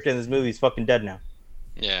favorite character in this movie is fucking dead now.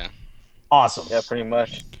 Yeah. Awesome. Yeah, pretty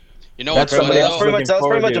much. You know That's what's funny somebody that's else though? pretty much- that was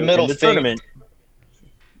pretty much a looking middle forward to in the thing. tournament.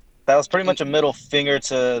 That was pretty much a middle finger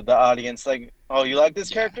to the audience. Like, oh, you like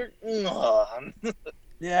this Yeah. character?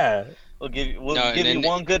 Yeah. We'll give you No, and then-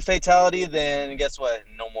 one good fatality, then guess what?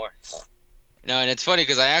 No more. No, and it's funny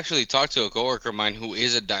because I actually talked to a coworker of mine who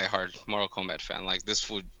is a diehard Mortal Kombat fan. Like, this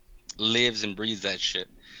fool lives and breathes that shit.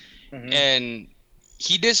 Mhm. And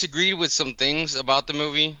he disagreed with some things about the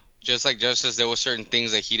movie. Just like Justice, there were certain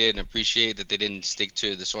things that he didn't appreciate, that they didn't stick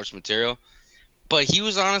to the source material. But he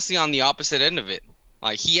was honestly on the opposite end of it.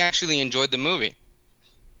 Like, he actually enjoyed the movie.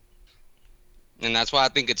 And that's why I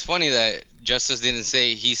think it's funny that Justice didn't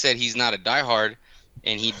say, he said he's not a diehard,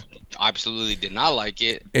 and he absolutely did not like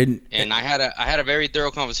it. And And I had a very thorough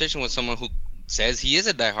conversation with someone who says he is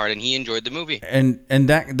a diehard and he enjoyed the movie. and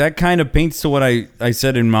that kind of paints to what I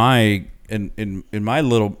said in my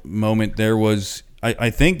little moment. There was I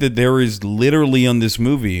think that there is literally on this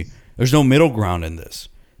movie, there's no middle ground in this.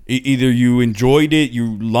 Either you enjoyed it,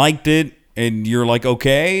 you liked it, and you're like,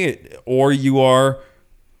 okay, or you are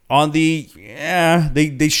on the,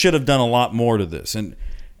 they should have done a lot more to this. And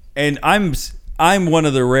I'm one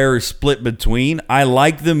of the rare split between. I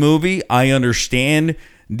like the movie. I understand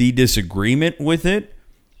the disagreement with it.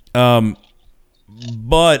 But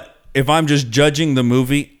if I'm just judging the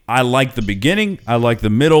movie, I like the beginning, I like the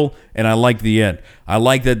middle, and I like the end. I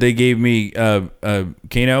like that they gave me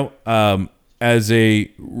Kano as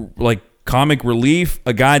a like comic relief,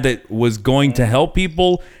 a guy that was going to help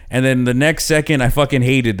people, and then the next second I fucking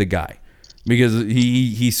hated the guy because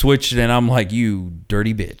he switched, and I'm like, you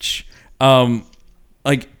dirty bitch.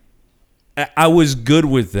 Like I was good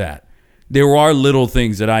with that. There are little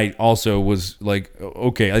things that I also was like,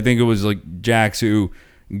 okay, I think it was like Jax who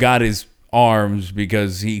got his arms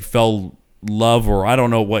because he fell love, or I don't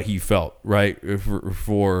know what he felt, right?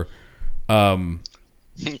 For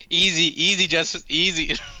Easy, Justice,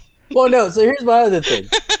 easy. Well, no. So here's my other thing.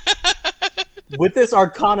 With this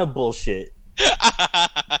Arcana bullshit,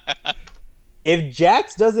 if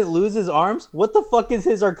Jax doesn't lose his arms, what the fuck is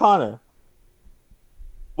his Arcana?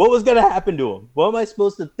 What was gonna happen to him? What am I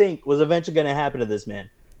supposed to think was eventually gonna happen to this man?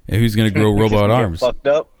 and who's gonna grow robot arms? Fucked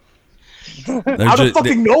up. Out of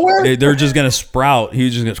fucking nowhere? They're just gonna sprout.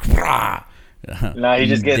 He's just gonna. No, he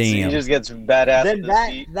just gets badass. Then with his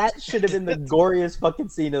feet. that should have been the goriest fucking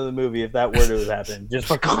scene of the movie if that were to have happened. Just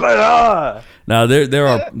fucking. Ah! Now there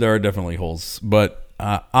are definitely holes, but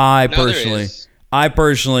I No, there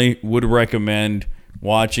personally is. would recommend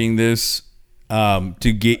watching this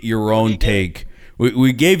to get your own take.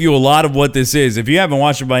 We gave you a lot of what this is. If you haven't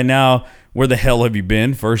watched it by now, where the hell have you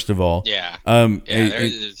been? First of all, Yeah. there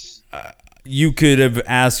is. you could have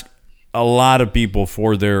asked a lot of people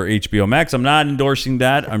for their HBO Max. I'm not endorsing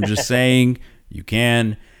that. I'm just saying you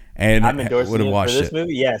can. And I'm endorsing would have it for watched this it.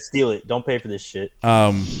 movie. Yeah, steal it. Don't pay for this shit.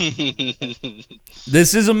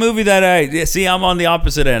 This is a movie that I'm on the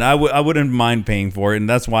opposite end. I wouldn't mind paying for it, and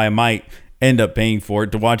that's why I might end up paying for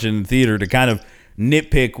it to watch it in the theater to kind of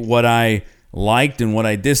nitpick what I liked and what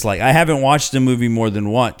I disliked. I haven't watched the movie more than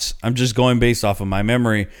once. I'm just going based off of my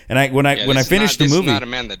memory. And when I finished the movie, not a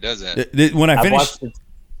man that does that. when I I've finished watched it.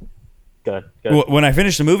 Go ahead. when I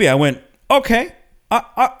finished the movie, I went, okay,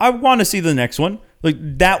 I want to see the next one. Like,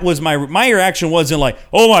 that was my reaction wasn't like,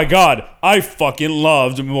 oh my God, I fucking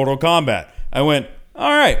loved Mortal Kombat. I went, all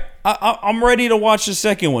right, I'm ready to watch the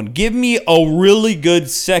second one. Give me a really good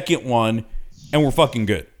second one, and we're fucking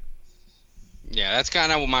good. Yeah, that's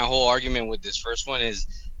kind of my whole argument with this first one is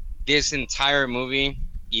this entire movie,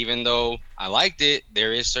 even though I liked it,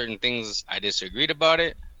 there is certain things I disagreed about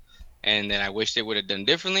it, and then I wish they would have done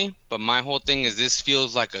differently. But my whole thing is this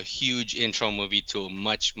feels like a huge intro movie to a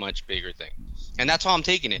much, much bigger thing. And that's how I'm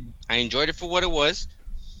taking it. I enjoyed it for what it was,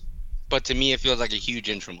 but to me it feels like a huge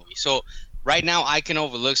intro movie. So right now I can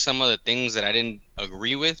overlook some of the things that I didn't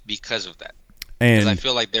agree with because of that. Because I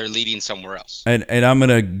feel like they're leading somewhere else. And I'm going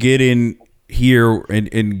to get in here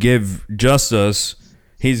and give Justice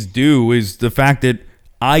his due is the fact that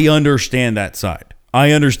I understand that side.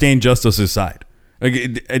 I understand Justice's side.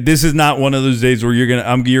 Like, this is not one of those days where you're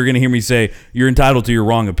gonna hear me say you're entitled to your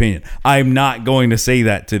wrong opinion. I'm not going to say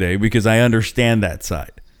that today because I understand that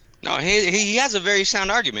side. No, he has a very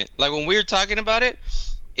sound argument. Like when we were talking about it,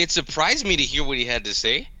 it surprised me to hear what he had to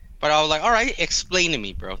say. But I was like, all right, explain to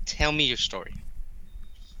me, bro. Tell me your story.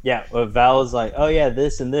 Yeah, well, Val was like, "Oh yeah,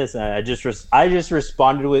 this and this," and I just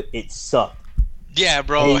responded with, "It sucked." Yeah,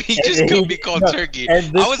 bro. He just could be cold turkey. I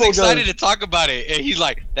was excited to talk about it, and he's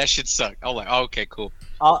like, "That shit sucked." I was like, oh, "Okay, cool."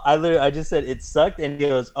 I just said it sucked, and he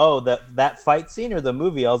goes, "Oh, that fight scene or the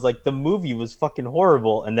movie?" I was like, "The movie was fucking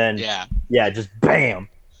horrible," and then just bam,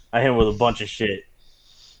 I hit him with a bunch of shit.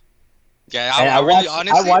 Yeah,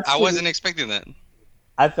 I wasn't expecting that.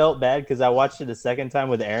 I felt bad because I watched it a second time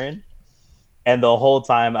with Erin, and the whole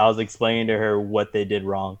time I was explaining to her what they did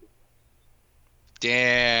wrong.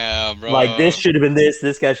 Damn, bro. Like, this should have been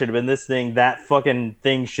this guy should have been this thing, that fucking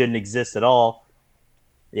thing shouldn't exist at all.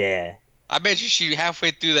 Yeah. I bet you she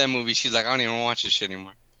halfway through that movie, she's like, I don't even watch this shit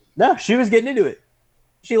anymore. No, she was getting into it.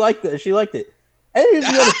 She liked it. And here's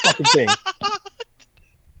the other fucking thing.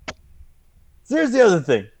 So here's the other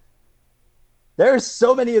thing. There are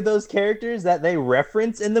so many of those characters that they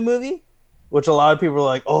reference in the movie, which a lot of people are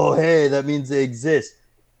like, oh, hey, that means they exist.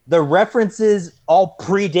 The references all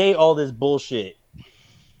predate all this bullshit.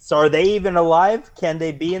 So are they even alive? Can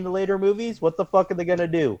they be in the later movies? What the fuck are they going to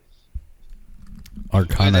do?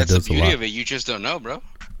 Arcana that's the does a beauty lot. of it. You just don't know, bro.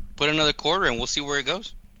 Put another quarter and we'll see where it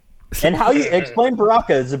goes. And how you explain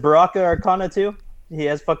Baraka? Is it Baraka Arcana too? He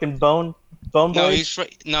has fucking bone No, blades?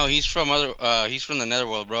 he's from the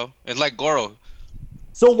Netherworld, bro. It's like Goro.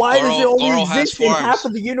 So why does it only Goro has exist in forearms. half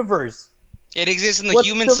of the universe? It exists on the What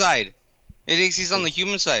human the- side. It exists on the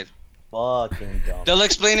human side. Fucking dumb. They'll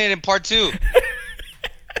explain it in part 2.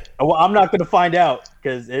 Well, I'm not gonna find out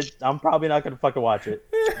because I'm probably not gonna fucking watch it.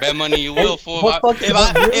 Bet money you will, fool. what fucking- If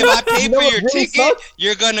I pay you know for what your really ticket, sucks?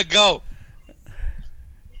 you're gonna go.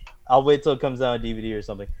 I'll wait till it comes out on DVD or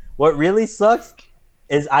something. What really sucks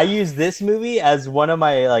is I use this movie as one of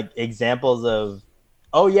my like examples of,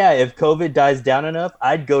 oh yeah, if COVID dies down enough,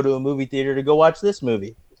 I'd go to a movie theater to go watch this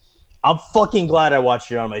movie. I'm fucking glad I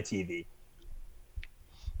watched it on my TV.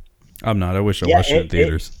 I'm not. I wish I watched it in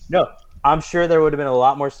theaters. No, I'm sure there would have been a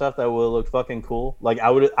lot more stuff that would have looked fucking cool. Like I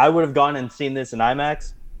would have gone and seen this in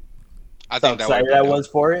IMAX. I So think that excited would I have been was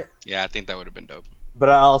dope. for it. Yeah, I think that would have been dope. But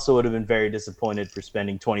I also would have been very disappointed for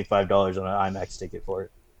spending $25 on an IMAX ticket for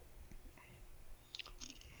it.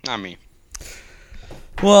 Not me.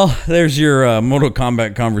 Well, there's your Mortal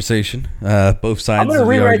Kombat conversation. Both sides. I'm gonna of the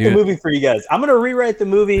rewrite the argument. movie for you guys. I'm gonna rewrite the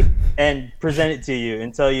movie and present it to you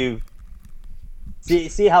and tell you.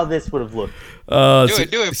 See how this would have looked. Do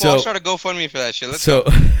it. I'll start a GoFundMe for that shit. Let's go.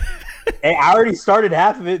 Hey, I already started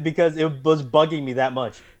half of it because it was bugging me that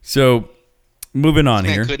much. So, moving on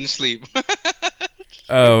Man here. couldn't sleep.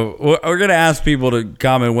 We're gonna ask people to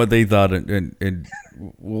comment what they thought, and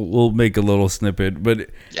we'll make a little snippet. But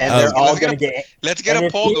And they're all gonna get. Let's get and a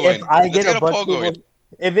if- poll going. If I Let's get a bunch poll of people, going.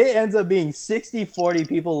 if it ends up being 60-40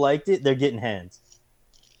 people liked it, they're getting hands.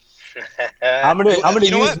 I'm gonna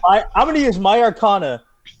You know use my Arcana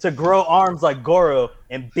to grow arms like Goro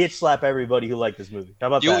and bitch slap everybody who liked this movie. How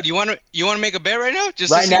about that? You want to make a bet right now?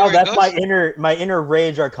 Just to Right see now, where it that's goes? my inner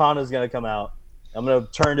rage Arcana is gonna come out. I'm gonna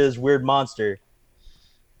turn to this weird monster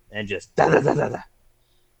and just da da da da da.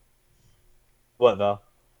 What, Val?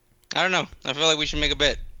 I don't know. I feel like we should make a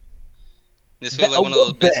bet. This Bet- feels like one of what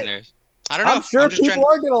those bet bet? scenarios. I don't know. I'm sure just people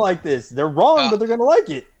are gonna like this. They're wrong, but they're gonna like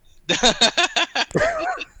it.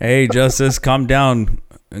 hey, Justice, calm down.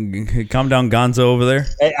 Calm down, Gonzo over there.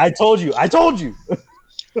 Hey, I told you.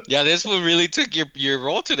 Yeah, this one really took your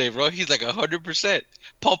role today, bro. He's like 100%.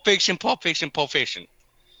 Pulp Fiction.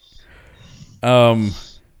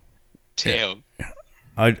 Damn.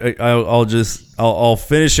 I'll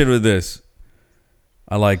finish it with this.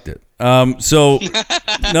 I liked it. So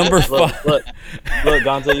number 5. Look,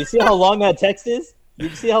 Gonzo. You see how long that text is? You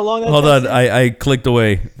see how long that? Hold text on, is? I clicked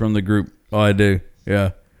away from the group. Oh, I do.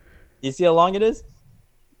 Yeah. You see how long it is?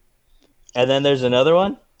 And then there's another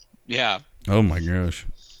one. Yeah. Oh my gosh,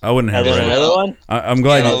 I wouldn't have And then read. another one. I'm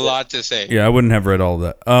glad. Got a lot to say. Yeah, I wouldn't have read all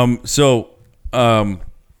of that. So,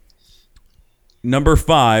 number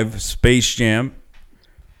 5, Space Jam,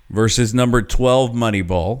 versus number 12,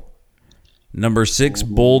 Moneyball. Number 6,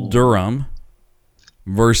 Bull Durham,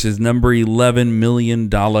 versus number 11, $1 Million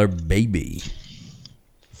Baby.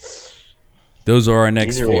 Those are our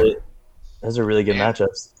next 4. Those are really good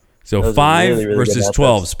matchups. So Those are 5 really, really versus good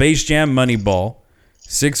 12, matchups. Space Jam, Moneyball.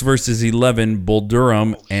 6 versus 11, Bull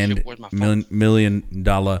Durham, and where's my phone? $1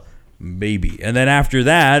 Million Baby. And then after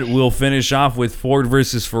that, we'll finish off with Ford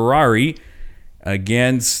versus Ferrari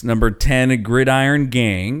against number 10, Gridiron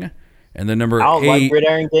Gang. And then number I don't 8, like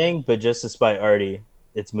Gridiron Gang, but just despite Artie,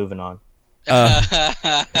 it's moving on.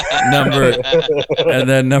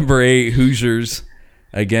 number 8, Hoosiers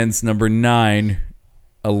against number 9,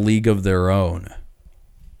 A League of Their Own.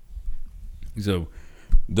 So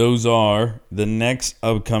those are the next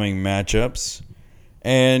upcoming matchups.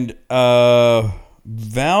 And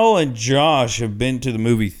Val and Josh have been to the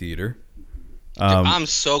movie theater. I'm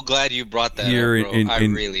so glad you brought that here up, bro. in- I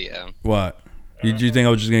in- really am. What? Did you think I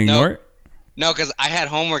was just going to ignore it? No, because I had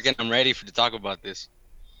homework and I'm ready to talk about this.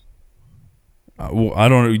 Well, I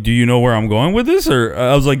don't know. Do you know where I'm going with this? Or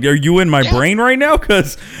I was like, are you in my brain right now?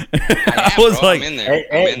 Because I was bro, like, I'm in there.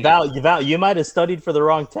 Hey, Val, you might have studied for the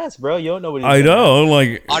wrong test, bro. You don't know what he's I know.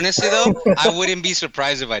 Like, Honestly, though, I wouldn't be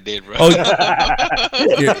surprised if I did, bro.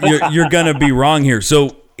 you're going to be wrong here.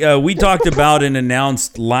 So we talked about and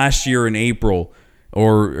announced last year in April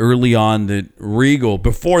or early on that Regal,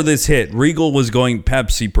 before this hit, Regal was going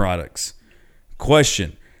Pepsi products.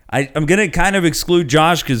 Question. I'm going to kind of exclude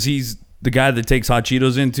Josh because he's the guy that takes Hot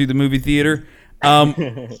Cheetos into the movie theater. But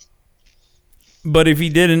if he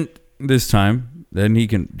didn't this time, then he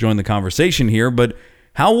can join the conversation here. But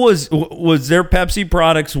how was there Pepsi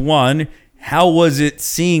products? One, how was it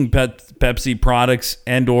seeing Pepsi products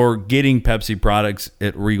and or getting Pepsi products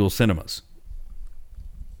at Regal Cinemas?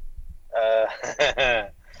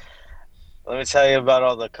 Let me tell you about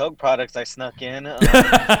all the Coke products I snuck in.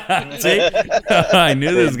 See? I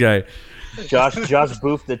knew this guy. Josh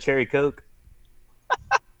boofed the cherry Coke.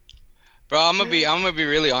 Bro, I'm gonna be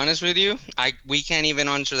really honest with you. We can't even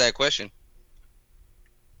answer that question.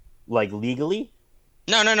 Like legally?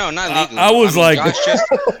 No, not legally. I was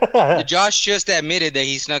like- Josh just admitted that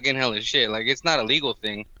he snuck in hella shit. Like, it's not a legal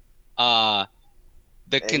thing. The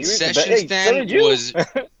concession stand was.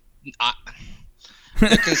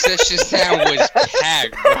 The concession stand was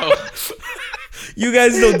packed, bro. You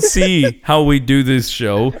guys don't see how we do this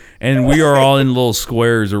show, and we are all in little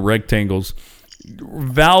squares or rectangles.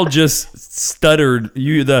 Val just stuttered.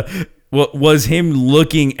 What was him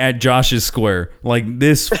looking at Josh's square like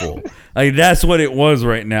this full? Like that's what it was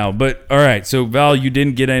right now. But all right, so Val, you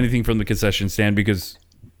didn't get anything from the concession stand because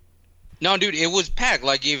No, dude, it was packed.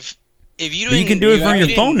 Like if you you can do it from your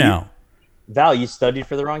phone now. Val, you studied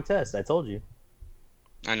for the wrong test. I told you.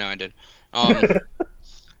 I know I did.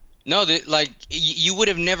 No, you would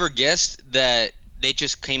have never guessed that they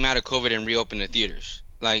just came out of COVID and reopened the theaters.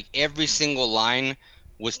 Like every single line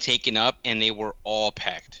was taken up, and they were all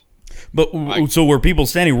packed. But so were people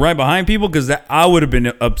standing right behind people? Because I would have been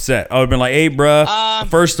upset. I would have been like, "Hey, bruh,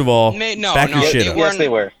 first of all, back your shit up." Yes, they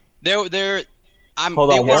were. They're.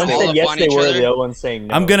 Hold on. One said yes, they were. The other one saying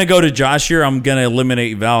no. I'm gonna go to Josh here. I'm gonna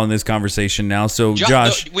eliminate Val in this conversation now. So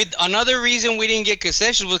Josh, with another reason we didn't get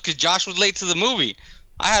concessions was because Josh was late to the movie.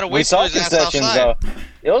 I had to wait We for saw his ass concessions outside. though.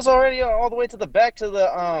 It was already all the way to the back to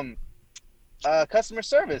the customer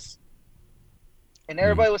service, and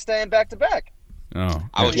everybody was staying back to back. oh,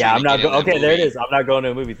 I'm not going. Okay, there it is. I'm not going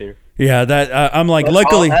to a movie theater. yeah, that I'm like, That's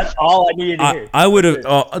luckily, that's all I needed to hear. I would have.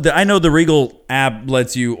 I know the Regal app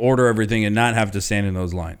lets you order everything and not have to stand in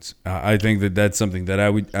those lines. I think that's something that I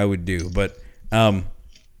would do. But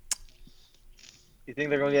You think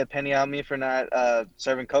they're gonna get a penny on me for not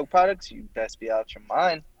serving Coke products? You best be out your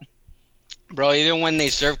mind. Bro, even when they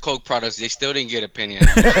serve Coke products, they still didn't get a penny.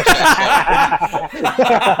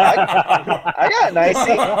 I got an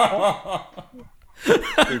icy.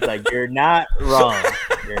 He's like, you're not wrong.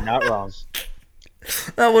 You're not wrong.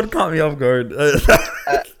 that would caught me off guard.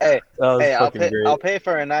 Hey, That was I'll fucking pay. great. I'll pay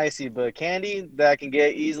for an icy, but candy that I can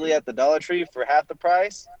get easily at the Dollar Tree for half the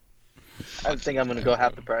price. I think I'm gonna go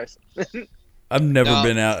half the price. I've never No,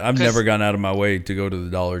 been out. I've 'cause- never gone out of my way to go to the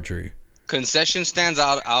Dollar Tree. Concession stands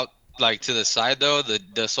out like to the side though.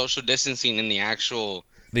 The social distancing in the actual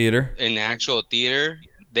Theater. theater,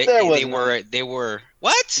 they There was they were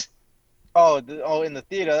what? In the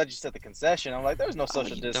theater, I just at the concession. I'm like, there's no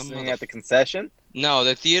social you dumb distancing at the concession. No,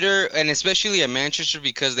 the theater, and especially at Manchester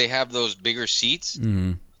because they have those bigger seats.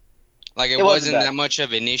 Mm-hmm. Like it It wasn't wasn't bad. that much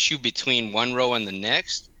of an issue between one row and the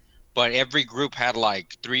next, but every group had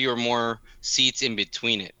like 3 or more seats in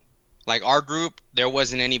between it. Like our group, there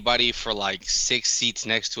wasn't anybody for like 6 seats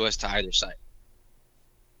next to us to either side.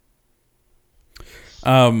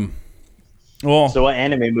 Well, So what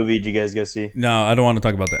anime movie did you guys go see? no, I don't want to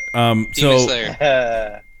talk about that. Demon So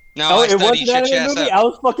Slayer. No, Oh, I it studied wasn't shut an your anime ass movie? up. I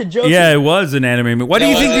was fucking joking. yeah, it was an anime movie. Why do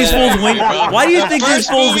you No, think it these wasn't. fools went? Why do you think these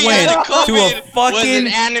First fools movie went out of to a COVID was fucking an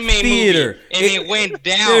anime theater? movie, and it went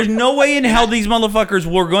down. There's no way in hell these motherfuckers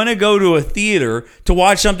were going to go to a theater to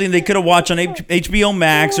watch something they could have watched on HBO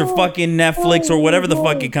Max or fucking Netflix or whatever the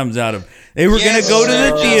fuck it comes out of. They were Yes, going to go to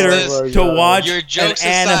sir. the theater Justice. to watch Your an jokes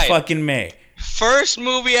Anna aside. fucking May. First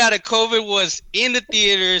movie out of COVID was in the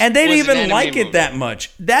theaters. And they was didn't an even anime like movie. it that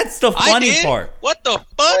much. That's the I funny did? part. What the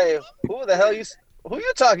fuck? Hey, who the hell who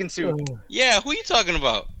you talking to? Yeah, who you talking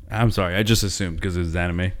about? I'm sorry. I just assumed because it was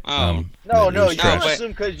anime. Oh. No, it no, was you trash. but-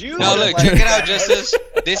 assume because you. No, were look, like- check it out, Justice.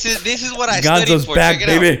 This is what I studied Gonzo's for. back, Check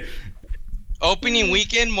it baby. out. Opening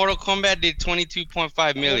weekend, Mortal Kombat did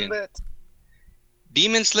 22.5 million.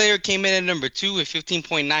 Demon Slayer came in at number 2 with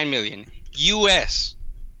 15.9 million. US.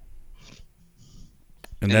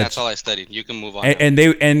 And that's all I studied. You can move on.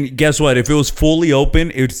 And guess what? If it was fully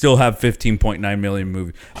open, it would still have 15.9 million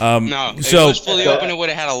movie. No, if so it was fully open, it would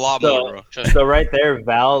have had a lot more, bro. Trust me. So right there,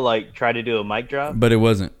 Val like tried to do a mic drop, but it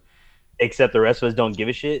wasn't. except the rest of us don't give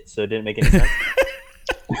a shit, so it didn't make any sense.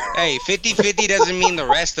 Hey, 50-50 doesn't mean the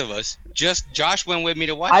rest of us. Just Josh went with me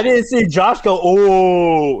to watch I it. didn't see Josh go,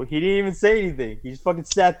 oh, he didn't even say anything. He just fucking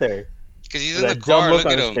sat there. Because he's with in the that dumb car. look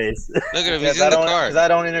Look on at his him. face. Look at him. Because He's in the car. I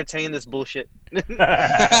don't entertain this bullshit.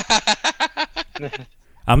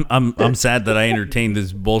 I'm sad that I entertained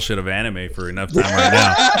this bullshit of anime for enough time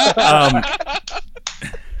right now.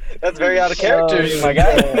 That's very out of character, my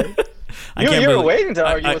guy. I You can't were believe- waiting to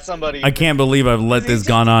argue I- with somebody. I can't believe I've let this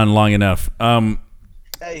gone on long enough.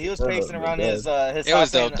 Hey, he was pacing around his It house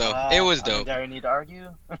was dope, saying, though. It was I mean, dope. do I need to argue?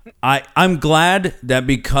 I'm glad that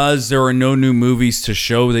because there are no new movies to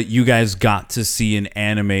show that you guys got to see an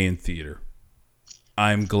anime in theater.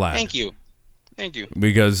 I'm glad. Thank you. Thank you.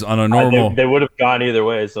 Because on a normal They would have gone either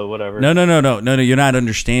way, so whatever. No, you're not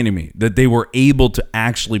understanding me. That they were able to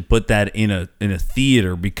actually put that in a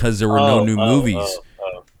theater because there were no new movies.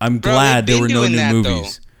 I'm Bro, glad they've there were been no doing new that,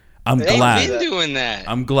 movies. I'm They've They've glad. been doing that.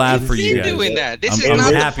 I'm glad for you They've guys. been doing that. This I'm is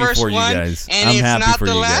not happy the first for you one, guys. and I'm it's happy not for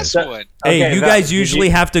the you last guys. one. Hey, Okay, you Val, guys did usually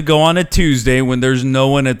you- have to go on a Tuesday when there's no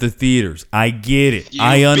one at the theaters. I get it. You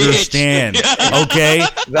I bitch. understand. Okay?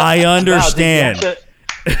 I understand.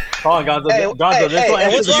 Hold on, Gonzo. Hey, Gonzo, hey, this hey, one hey,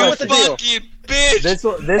 answers what's the wrong with the question. deal? Fucking bitch.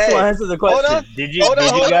 This Hey, one answers the hold question. on, Did you hold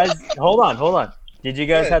on. guys hold on? Did you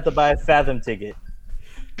guys Yeah. have to buy a Fathom ticket?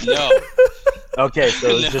 No. Okay, so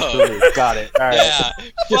it's just No. released. Got it. All right. Yeah.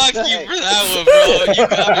 Fuck you for that one, bro. You got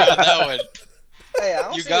me on that one. Hey, I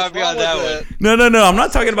don't You see got what's me wrong on that with one. No. I'm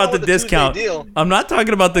not talking What's about wrong the with the Tuesday discount. deal? I'm not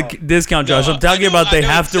talking about the discount, Josh. No, I'm talking I know- about they I know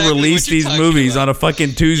have to exactly what release you're these talking movies about. on a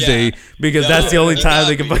fucking Tuesday Yeah. because No, that's the only you time got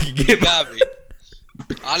they can me. fucking You get. got me.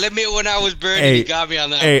 I'll admit when I was burning, Hey, he got me on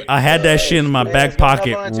that Hey, one. I had that shit in my Hey, back it's gonna pocket,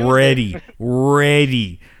 happen on Tuesday.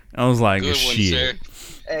 ready. I was like, Good one, shit. sir.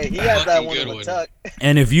 Hey, he has that Fucking one in good the one. tuck.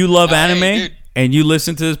 And if you love Hey, anime dude. and you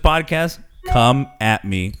listen to this podcast, come at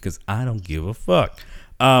me because I don't give a fuck.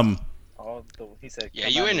 Oh, he said, Yeah,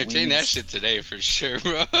 come you out and entertained that leaves. shit today for sure,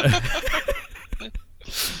 bro.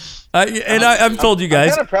 I've told you I'm guys.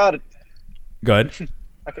 kind of proud. Go ahead.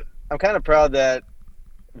 I'm kind of proud that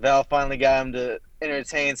Val finally got him to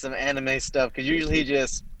entertain some anime stuff because usually he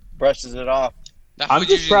just brushes it off. That I'm was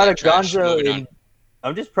just usually proud like of trash. Moving Gonzo. on.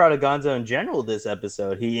 I'm just proud of Gonzo in general this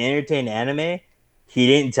episode. He entertained anime. He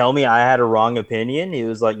didn't tell me I had a wrong opinion. He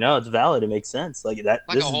was like, "No, it's valid. It makes sense." Like that.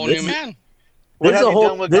 Like a whole new man. What This is have a you whole.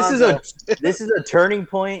 done with This is Gonzo? this is a turning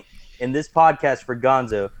point in this podcast for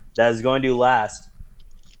Gonzo that is going to last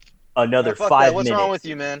another Fuck 5 that. What's minutes, wrong with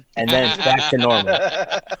you, man? and then it's back to normal.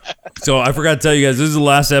 So I forgot to tell you guys, this is the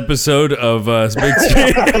last episode of Big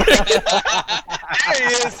Screen. There he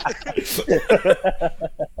is.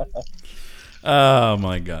 Oh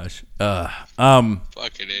my gosh. Fucking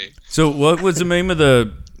A. So what was the name of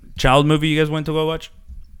the child movie you guys went to go watch?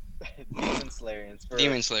 Demon Slayer. It's for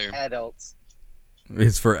Demon Slayer. adults.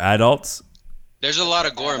 It's for adults. There's a lot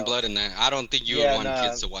of gore and blood in that. I don't think you would want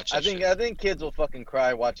kids to watch that I think shit. I think kids will fucking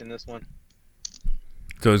cry watching this one.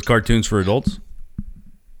 So it's cartoons for adults.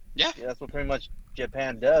 Yeah, that's what pretty much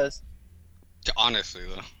Japan does. Honestly,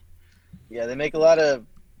 though. Yeah, they make a lot of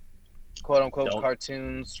quote unquote Don't.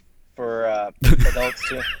 cartoons for adults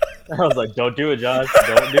too. I was like, "Don't do it, Josh.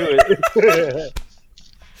 Don't do it."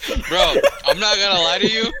 Bro, I'm not gonna lie to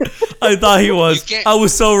you. I thought he was. You can't- I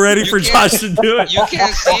was so ready you for can't- Josh to do it. You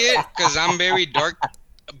can't see it because I'm very dark,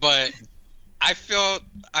 but I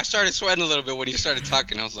started sweating a little bit when he started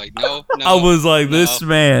talking. I was like, no. I was like, this no.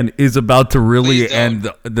 man is about to really Please don't. end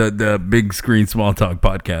the Big Screen Small Talk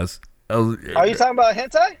podcast. Are you talking about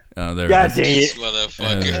hentai? Oh, there God it dang is. This it! Yeah,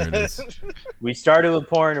 motherfucker. there it is. We started with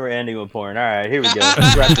porn. We're ending with porn. All right, here we go.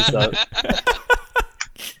 Let's wrap this up.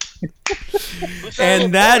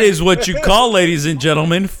 And that is what you call, ladies and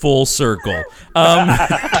gentlemen, full circle.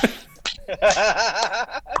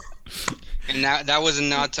 And that was a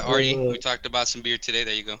nod to Artie. We talked about some beer today.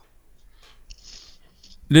 There you go.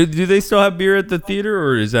 Do they still have beer at the theater,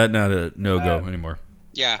 or is that not a no-go anymore?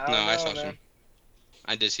 Yeah, I no, don't I know, saw man. some.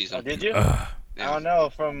 I did see Oh, some. did you? Ugh. I don't know.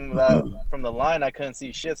 From the line, I couldn't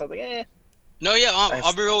see shit. So I was like, eh. No, yeah,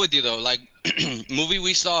 I'll be real with you though. Like, movie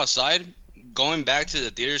we saw aside, going back to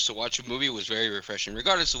the theaters to watch a movie was very refreshing,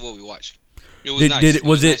 regardless of what we watched. It was nice.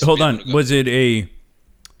 Was nice it? to Hold be on. able to go.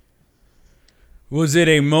 Was it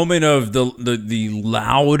a moment of the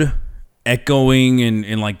loud echoing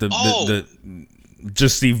and like the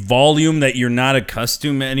just the volume that you're not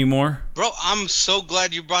accustomed anymore? Bro, I'm so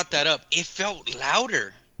glad you brought that up. It felt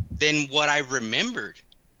louder than what I remembered.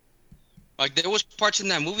 Like, there was parts in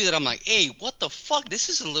that movie that I'm like, hey, what the fuck? This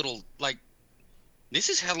is a little, like, this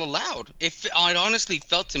is hella loud. It honestly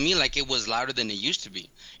felt to me like it was louder than it used to be.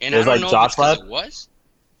 And It was I don't like know if it's 'cause Josh it was.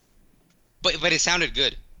 But it sounded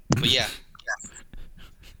good. But yeah.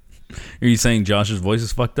 Are you saying Josh's voice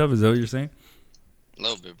is fucked up? Is that what you're saying? A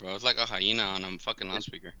little bit, bro. It's like a hyena on a fucking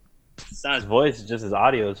loudspeaker. It's not his voice. It's just his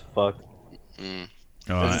audio is fucked. Mm.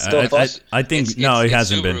 Oh, Is it still fucked? I think It's it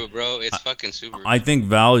hasn't Subaru, been. bro. It's fucking Subaru. I think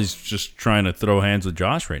Val is just trying to throw hands with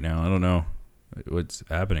Josh right now. I don't know what's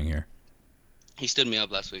happening here. He stood me up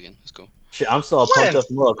last weekend. Let's go. Shit, I'm still pumped up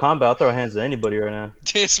from Mortal Kombat. I'll throw hands at anybody right now.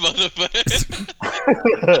 This motherfucker.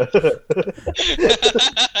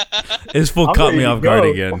 This fool I'm caught ready me to off guard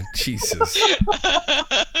go. again. Jesus.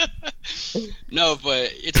 No, but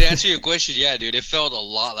to answer your question, yeah, dude, it felt a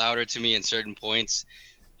lot louder to me in certain points.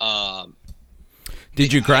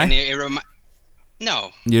 Did you And cry?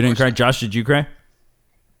 No. You didn't cry, Josh? Did you cry?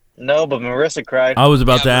 No, but Marissa cried. I was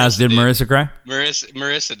about Yeah, to ask. Marissa Did did. Marissa cry?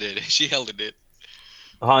 Marissa did. She held it.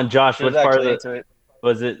 Han, Josh, She was which part of actually the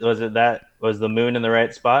into it. was the moon in the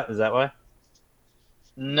right spot? Is that why?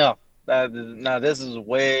 No, no, this is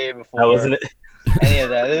way before. That wasn't it. any of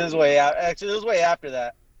that. This is way out. Actually, it was way after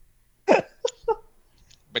that.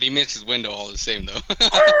 But he missed his window all the same, though.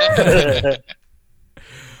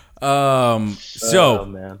 So Oh,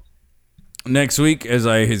 man. next week, as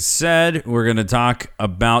I had said, we're going to talk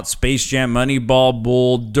about Space Jam Moneyball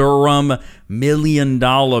Bull Durham $1 Million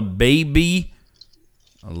Baby.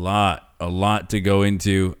 A lot to go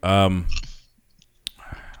into. What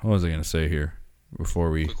was I going to say here before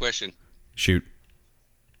we Quick question. shoot?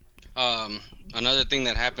 Another thing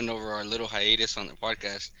that happened over our little hiatus on the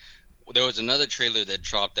podcast, there was another trailer that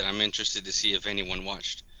dropped that I'm interested to see if anyone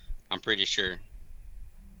watched. I'm pretty sure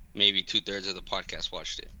maybe 2/3 of the podcast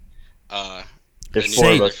watched it. There's new four of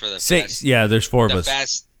trailer us. for the Say, Fast. yeah, there's four of The us.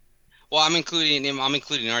 Fast. Well, I'm including him. I'm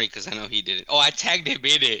including Artie because I know he did it. Oh, I tagged him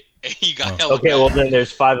in it. And he got hella Okay, mad. well then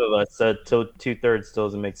there's 5 of us, so 2/3 still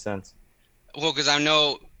doesn't make sense. Well, because I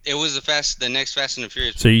know it was the next Fast and the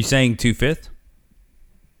Furious. So you saying 2/5?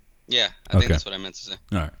 Yeah, I Okay. think that's what I meant to say.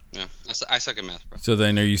 All right. Yeah, I suck at math, bro. So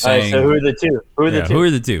then are you All right, saying? so who are the two? Who are the yeah, two? who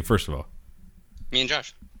are the two? First of all, Me and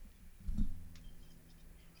Josh.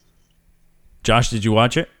 Josh, did you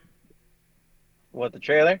watch it? What, the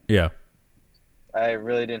trailer? Yeah. I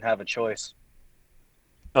really didn't have a choice.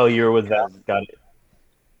 Oh, you were with Val. Got it.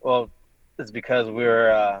 Well, it's because we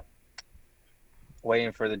were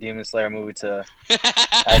waiting for the Demon Slayer movie to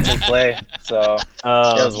actually play. So it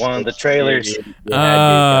was one of the trailers.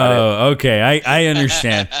 Oh, okay. I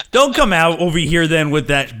understand. Don't come out over here then with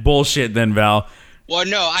that bullshit then, Val. Well,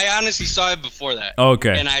 no, I honestly saw it before that.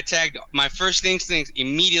 Okay. And I tagged. My first instinct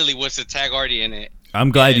immediately was to tag Artie in it.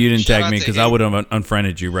 I'm glad And you didn't shout tag out me to because I him. would have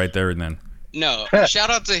unfriended you right there and then. No, shout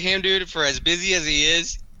out to him, dude, for as busy as he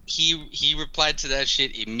is. He replied to that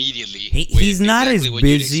shit immediately. He's with not exactly as what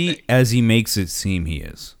you'd busy expect. as he makes it seem he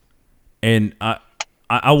is. And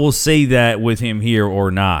I will say that with him here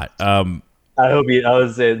or not. I hope he. I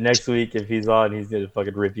would say next week if he's on, he's gonna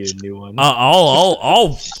fucking rip you a new one.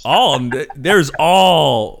 There's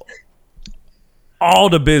all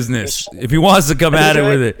the business. If he wants to come at it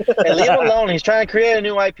with it. Hey, leave him alone. He's trying to create a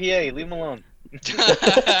new IPA. Leave him alone.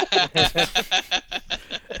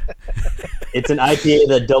 It's an IPA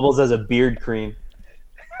that doubles as a beard cream.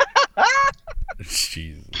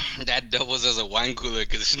 Jesus. That doubles as a wine cooler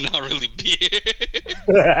because it's not really beer.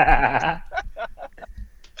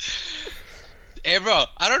 Hey, bro,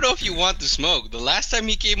 I don't know if you want to smoke. The last time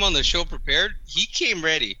he came on the show prepared, he came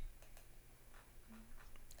ready.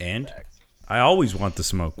 And I always want to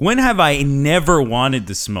smoke. When have I never wanted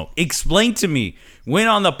to smoke? Explain to me. When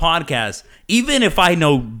on the podcast, even if I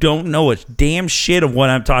don't know a damn shit of what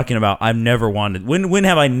I'm talking about, I've never wanted. When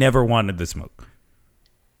have I never wanted to smoke?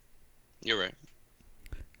 You're right.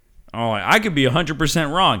 Oh, I could be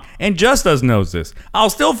 100% wrong, and Justus knows this. I'll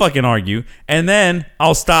still fucking argue, and then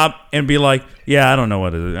I'll stop and be like, "Yeah, I don't know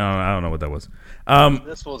what it is. I don't know what that was."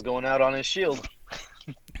 This fool's going out on his shield.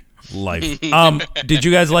 Life. Did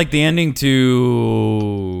you guys like the ending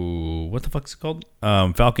to what the fuck's it called?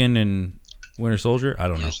 Falcon and Winter Soldier? I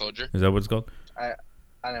don't know. Winter Soldier. Is that what it's called? I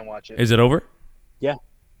didn't watch it. Is it over? Yeah.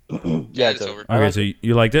 Yeah, it's over. Okay, so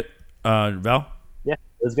you liked it, Val? Yeah, it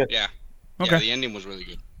was good. Yeah. Okay. Yeah, the ending was really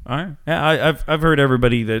good. All right. Yeah, I've heard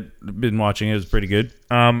everybody that been watching it is pretty good.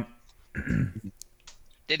 Didn't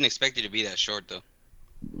expect it to be that short though.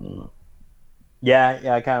 Yeah.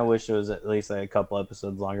 I kind of wish it was at least like a couple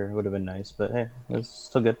episodes longer. It would have been nice, but hey, it was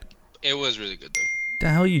still good. It was really good though. What the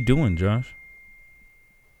hell you doing, Josh?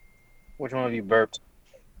 Which one of you burped?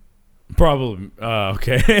 Probably.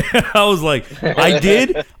 Okay. I was like, I did,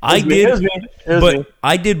 It was me.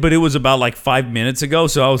 but it was about like 5 minutes ago.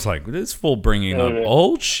 So I was like, this fool bringing up Okay.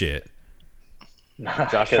 old shit.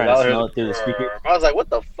 Josh trying to smell it through the speaker. I was like, what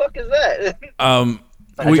the fuck is that? I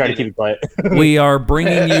try to keep it quiet. We are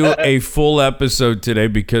bringing you a full episode today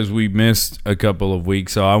because we missed a couple of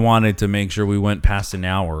weeks. So I wanted to make sure we went past an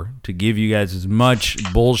hour to give you guys as much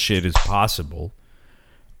bullshit as possible.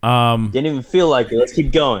 Didn't even feel like it. Let's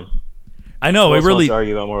keep going. I know Who it else wants really, to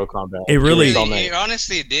argue about Mortal Kombat. it really, all night. It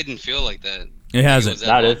honestly didn't feel like that. it hasn't. was that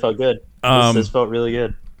Nah, long. it felt good. This felt really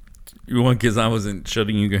good. You want because I wasn't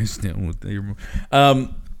shutting you guys down with your.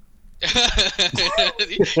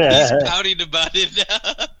 He's pouting about it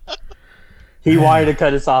now. He wanted to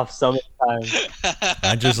cut us off so many times.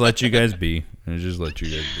 I just let you guys be.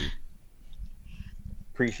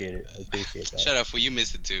 Appreciate it. I appreciate that. Shut up, fool. You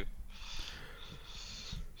missed it too.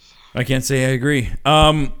 I can't say I agree.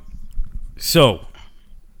 So,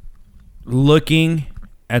 looking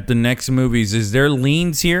at the next movies, is there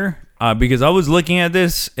leans here? Because I was looking at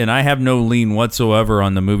this, and I have no lean whatsoever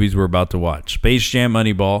on the movies we're about to watch. Space Jam,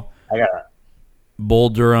 Moneyball, I got it. Bull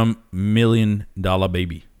Durham, $1 Million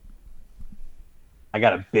Baby. I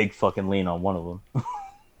got a big fucking lean on one of them.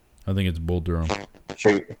 I think it's Bull Durham.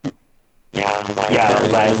 Sure. Yeah,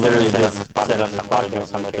 I literally just said on the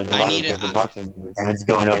podcast how much I need it. and it's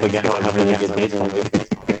going up against a really good baseball game.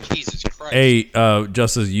 Jesus Christ. Hey,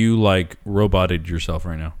 Justice, you like roboted yourself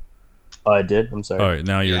right now. Oh, I did? I'm sorry. All right,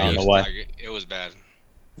 now you're Yeah, good. know why. It was bad.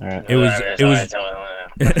 All right.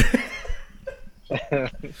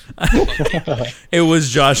 It was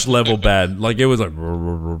Josh level bad. Like it was like.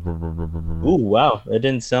 Ooh, wow. It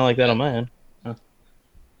didn't sound like that on my end. Huh.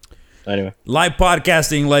 Anyway. Live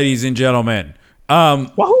podcasting, ladies and gentlemen.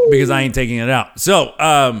 Because I ain't taking it out. So,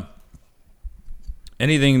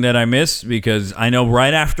 Anything that I missed? Because I know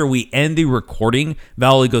right after we end the recording,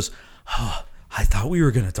 Valerie goes, oh, I thought we were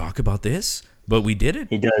going to talk about this, but we didn't.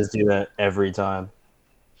 He does do that every time.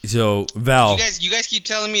 So, Val. You guys keep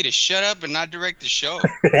telling me to shut up and not direct the show.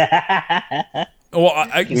 Well,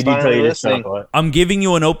 We do tell you to stop. I'm giving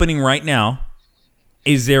you an opening right now.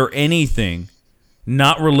 Is there anything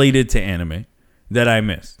not related to anime that I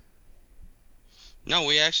missed? No,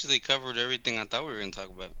 we actually covered everything I thought we were going to talk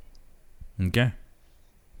about. Okay.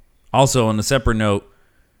 Also, on a separate note,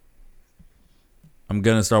 I'm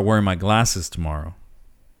going to start wearing my glasses tomorrow.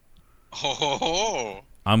 Oh.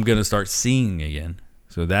 I'm going to start seeing again.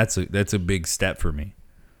 So that's a big step for me.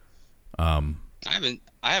 I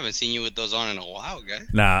haven't seen you with those on in a while, guy.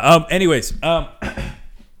 Nah. Anyways,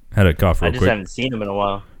 had a cough real I just quick. haven't seen him in a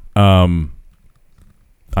while.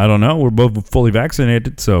 I don't know. We're both fully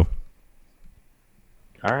vaccinated, so.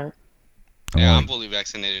 All right. Yeah, I'm fully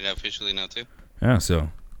vaccinated officially now too. Yeah. So.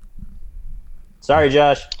 Sorry,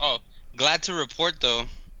 Josh. Oh, glad to report though,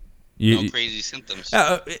 You, no crazy symptoms.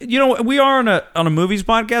 you know, we are on a movies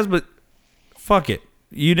podcast, but fuck it.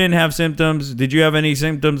 You didn't have symptoms. Did you have any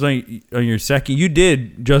symptoms on your second? You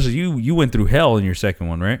did, Justice. You went through hell in your second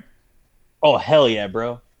one, right? Oh, hell yeah,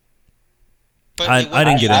 bro. But I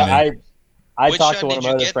didn't get it. I Which talked shot to one did of my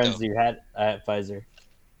you other get, friends though? who had Pfizer.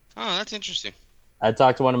 Oh, that's interesting. I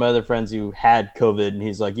talked to one of my other friends who had COVID, and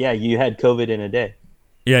he's like, "Yeah, you had COVID in a day."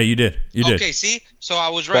 Yeah, you did. You did. Okay, see, so I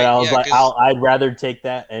was right. But I was yeah, like, 'cause- I'd rather take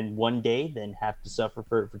that in one day than have to suffer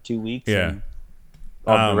for 2 weeks. Yeah. And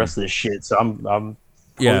all the rest of this shit. So I'm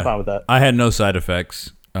totally fine with that. I had no side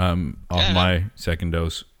effects off Yeah. my second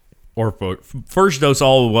dose. Or first dose,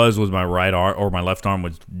 all it was my right arm or my left arm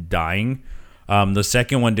was dying. The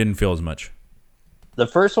second one didn't feel as much. The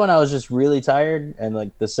first one I was just really tired, and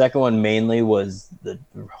like the second one mainly was the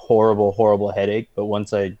horrible headache. But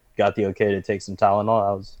once I got the okay to take some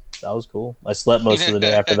Tylenol, that was cool. I slept most of the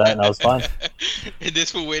day after that, and I was fine. And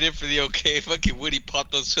this one waited for the okay. Fucking Woody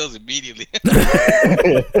popped those pills immediately.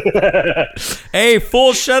 Hey,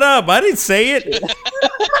 fool, shut up. I didn't say it.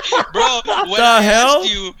 Bro, when The I hell?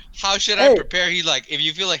 asked you how should I prepare, he's like, if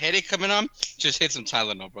you feel a headache coming on, just hit some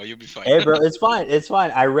Tylenol, bro. You'll be fine. Hey, bro, it's fine. It's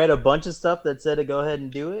fine. I read a bunch of stuff that said to go ahead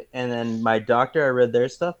and do it, and then my doctor, I read their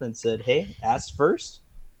stuff and said, "Hey, ask first.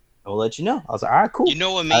 I will let you know." I was like, "All right, cool." You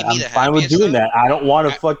know what made me I'm the fine with happiest, doing though? that. I don't want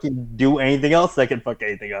to fucking do anything else that can fuck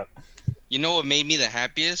anything up. You know what made me the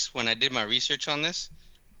happiest when I did my research on this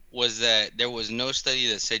was that there was no study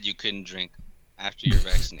that said you couldn't drink after your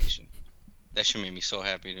vaccination. That shit made me so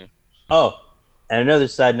happy, dude. Oh, and another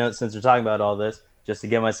side note, since we're talking about all this, just to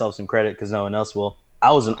give myself some credit because no one else will.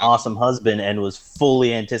 I was an awesome husband and was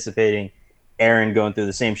fully anticipating Erin going through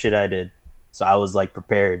the same shit I did. So I was like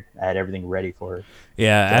prepared. I had everything ready for her.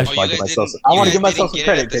 Yeah, So you I guys want didn't- to give you guys myself didn't some get it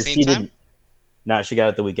credit at the because same she time? didn't. No, she got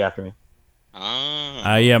it the week after me. Oh.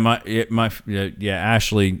 yeah,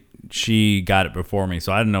 Ashley, she got it before me,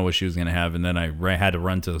 so I didn't know what she was gonna have, and then I had to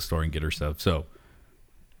run to the store and get her stuff. So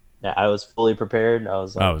Yeah, I was fully prepared. I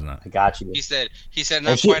was like, I was not. I got you. He said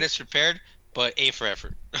not she- quite as prepared, but A for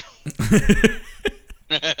effort.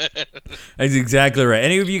 That's exactly right.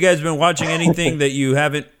 Any of you guys been watching anything that you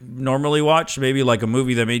haven't normally watched? Maybe like a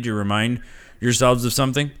movie that made you remind yourselves of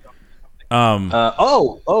something.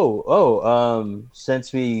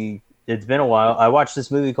 Since it's been a while, I watched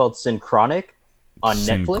this movie called Synchronic on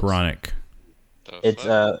Netflix. Synchronic. It's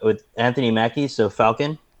with Anthony Mackie, so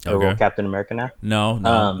Falcon, or Okay. well, Captain America now.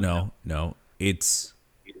 No. It's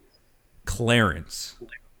Clarence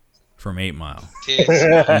from 8 Mile. Tits.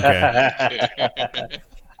 Okay.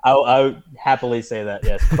 I would happily say that.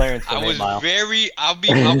 Yes, Clarence from I 8 was Mile.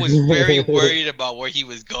 I was very worried about where he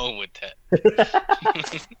was going with that.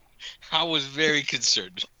 I was very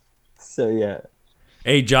concerned. So yeah,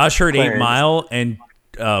 Hey, Josh heard 8 Clarence. Mile and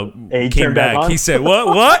Hey, came turned back back. on? He said,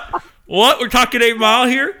 "What? We're talking 8 Mile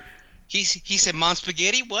here." He said, "Mom,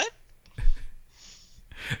 spaghetti? What?"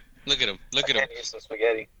 Look at him. Look at him. Use some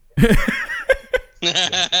spaghetti.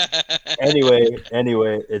 anyway,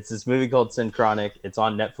 it's this movie called Synchronic. It's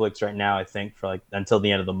on Netflix right now, I think, for like until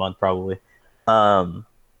the end of the month, probably.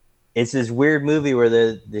 It's this weird movie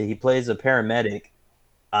where he plays a paramedic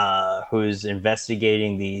who's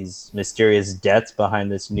investigating these mysterious deaths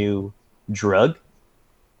behind this new drug.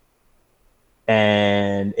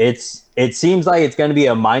 And it seems like it's going to be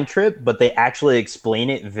a mind trip, but they actually explain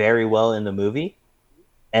it very well in the movie.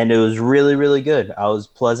 And it was really, really good. I was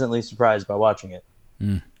pleasantly surprised by watching it.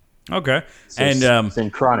 Okay. So And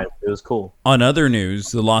Synchronic, it was cool. on other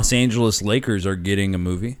news, the Los Angeles Lakers are getting a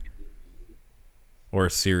movie or a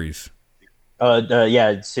series.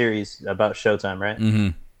 Yeah, series about Showtime, right? Mm-hmm.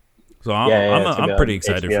 So I'm Yeah, it's gonna I'm be pretty on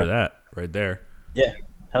excited HBO. for that right there. Yeah,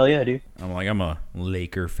 hell yeah, dude. I'm a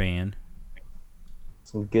Laker fan.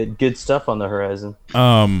 Some good stuff on the horizon.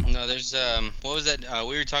 No, there's what was that?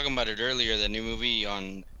 We were talking about it earlier. The new movie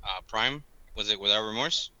on Prime. Was it Without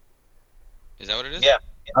Remorse? Is that what it is? Yeah.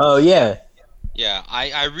 Oh yeah. Yeah,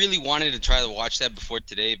 I really wanted to try to watch that before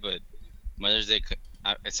today, but Mother's Day.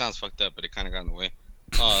 It sounds fucked up, but it kind of got in the way.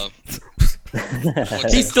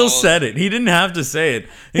 He still said it. He didn't have to say it.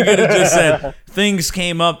 He could have just said things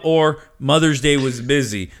came up or Mother's Day was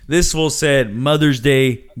busy. This fool said Mother's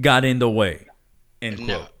Day got in the way. End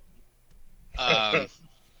quote. But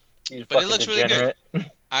it looks really good.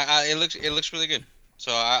 It looks really good.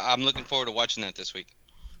 So I'm looking forward to watching that this week.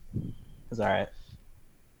 It's all right.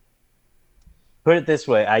 Put it this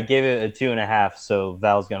way, I gave it a 2.5, so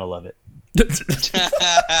Val's gonna love it.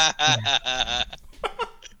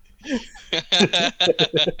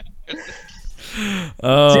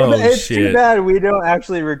 Oh, it's shit. too bad we don't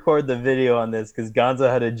actually record the video on this because Gonzo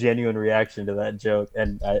had a genuine reaction to that joke,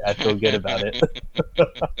 and I feel good about it.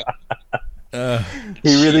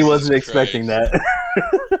 He really wasn't expecting that.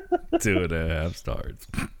 2.5 stars.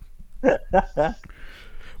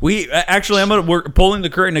 We're pulling the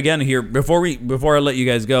curtain again here before I let you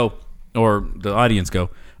guys go or the audience go.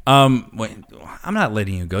 Wait, I'm not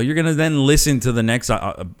letting you go. You're gonna then listen to the next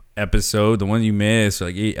episode, the one you missed.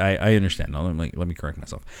 Like I understand. No, let me correct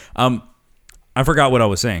myself. I forgot what I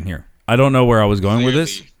was saying here. I don't know where I was going with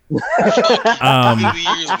this.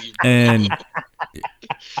 And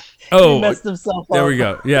he messed himself up. There we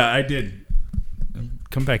go. Yeah, I did.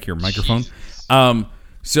 Come back here, microphone.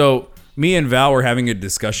 So me and Val were having a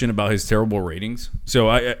discussion about his terrible ratings. So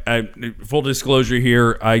I full disclosure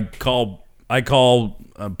here, I call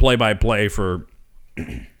play-by-play for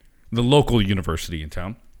the local university in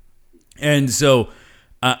town. And so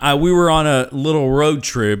we were on a little road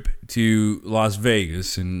trip to Las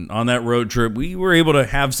Vegas. And on that road trip, we were able to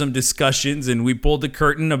have some discussions. And we pulled the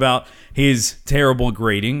curtain about his terrible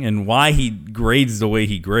grading and why he grades the way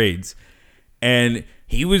he grades. And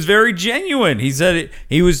he was very genuine. He said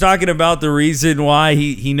he was talking about the reason why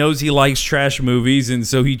he knows he likes trash movies. And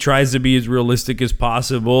so he tries to be as realistic as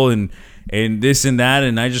possible. And this and that,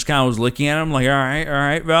 and I just kind of was looking at him like, all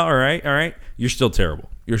right, Val, all right. You're still terrible.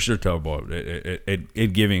 You're still terrible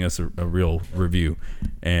at giving us a real review,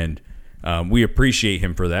 and we appreciate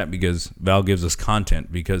him for that because Val gives us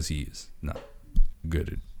content because he is not good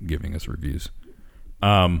at giving us reviews.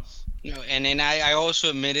 No, and then I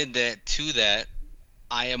also admitted that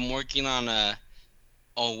I am working on a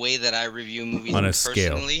way that I review movies on a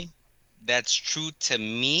personally. Scale. That's true to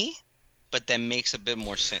me. But that makes a bit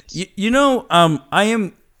more sense. I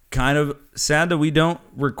am kind of sad that we don't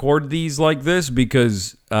record these like this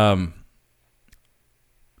because Val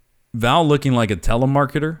looking like a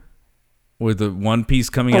telemarketer with the one piece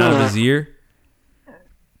coming out of his ear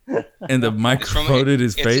and the microphone in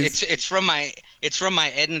his face. It's from my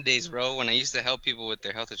Edna days, bro, when I used to help people with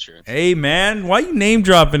their health insurance. Hey, man, why you name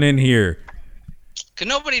dropping in here? Because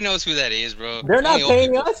nobody knows who that is, bro. They're not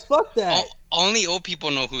paying us. Fuck that. Only old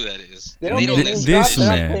people know who that is. They don't this They're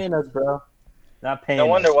man. not paying us, bro. Not paying No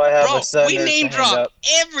wonder us. why I have Bro, a son. we name drop up.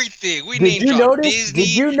 everything. We Did name you drop notice? Disney, Did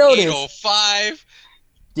you notice? 805.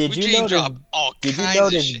 Did We you name notice? drop all Did you kinds of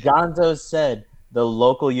notice shit. Gonzo said the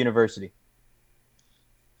local university?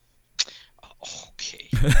 Okay.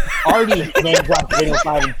 Artie name dropped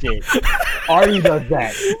 805 and shit. Artie does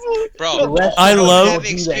that. Bro, I love have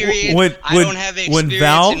experience. when I don't have experience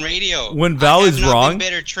Val in radio. when Val I have is not been wrong.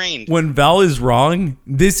 better trained. When Val is wrong,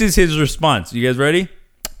 this is his response. You guys ready?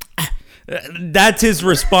 That's his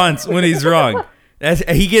response when he's wrong.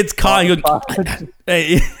 He gets caught. He goes,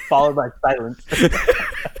 hey. Followed by silence.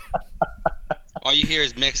 All you hear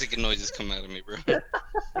is Mexican noises come out of me, bro.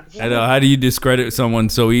 I know. How do you discredit someone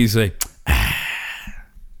so easily?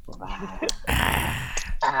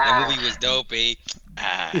 That movie was dope, eh?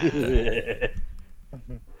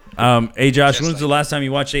 Hey Josh, Just when was like the last time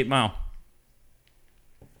you watched 8 Mile?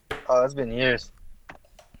 Oh, it's been years.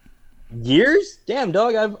 Years? Damn,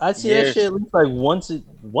 dog. I see that Years. shit at least like once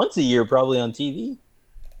a year, probably on TV.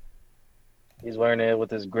 He's wearing it with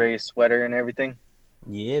his gray sweater and everything.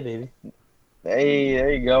 Yeah, baby. Hey,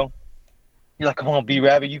 there you go. You're like, come on, B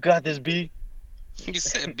Rabbit, you got this, B. You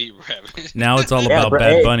said be rabbit. Now it's all Yeah, about bro,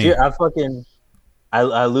 Bad hey, Bunny. dude,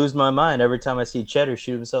 I lose my mind every time I see Cheddar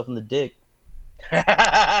shoot himself in the dick.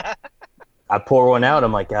 I pour one out.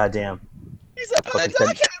 I'm like, God damn. He's like, I Fucking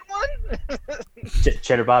had one.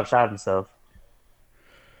 Cheddar Bob shot himself.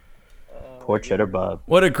 Poor Cheddar Bob.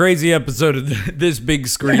 What a crazy episode of this big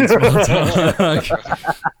screen small talk.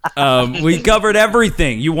 We covered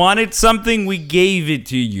everything. You wanted something, we gave it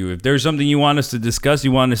to you. If there's something you want us to discuss,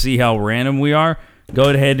 you want to see how random we are, go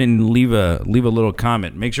ahead and leave a little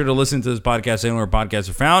comment. Make sure to listen to this podcast anywhere podcasts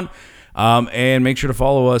are found, and make sure to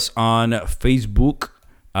follow us on Facebook.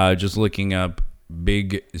 Just looking up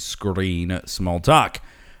Big Screen Small Talk.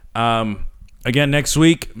 Again, next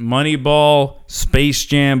week, Moneyball, Space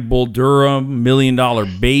Jam, Bull Durham, $1 Million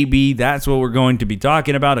Baby. That's what we're going to be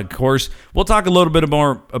talking about. Of course, we'll talk a little bit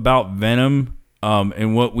more about Venom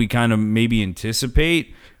and what we kind of maybe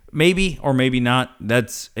anticipate. Maybe or maybe not.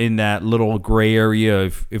 That's in that little gray area.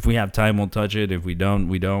 If we have time, we'll touch it. If we don't,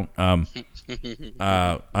 we don't. I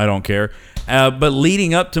don't care. But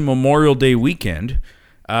leading up to Memorial Day weekend,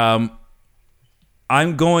 I'm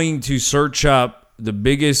going to search up the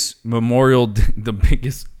biggest Memorial Day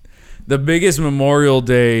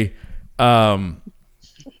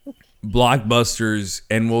blockbusters,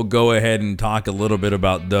 and we'll go ahead and talk a little bit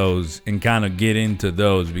about those and kind of get into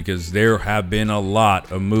those, because there have been a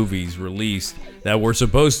lot of movies released that were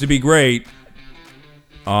supposed to be great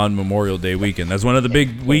on Memorial Day weekend. That's one of the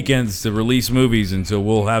big weekends to release movies, and so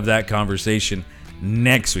we'll have that conversation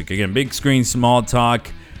next week. Again, Big Screen Small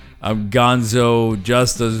Talk. Gonzo,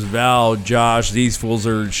 Justus, Val, Josh, these fools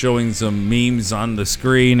are showing some memes on the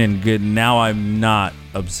screen, and good. Now I'm not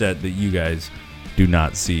upset that you guys do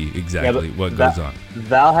not see exactly what goes on.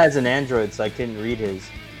 Val has an Android, so I couldn't read his.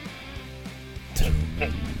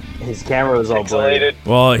 His camera was all blurry.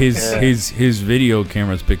 Well, his video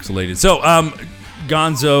camera's pixelated. So,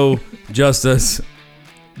 Gonzo, Justus,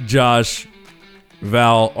 Josh,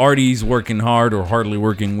 Val, Artie's working hard or hardly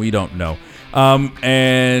working, we don't know.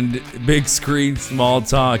 And Big Screen Small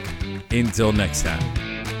Talk. Until next time.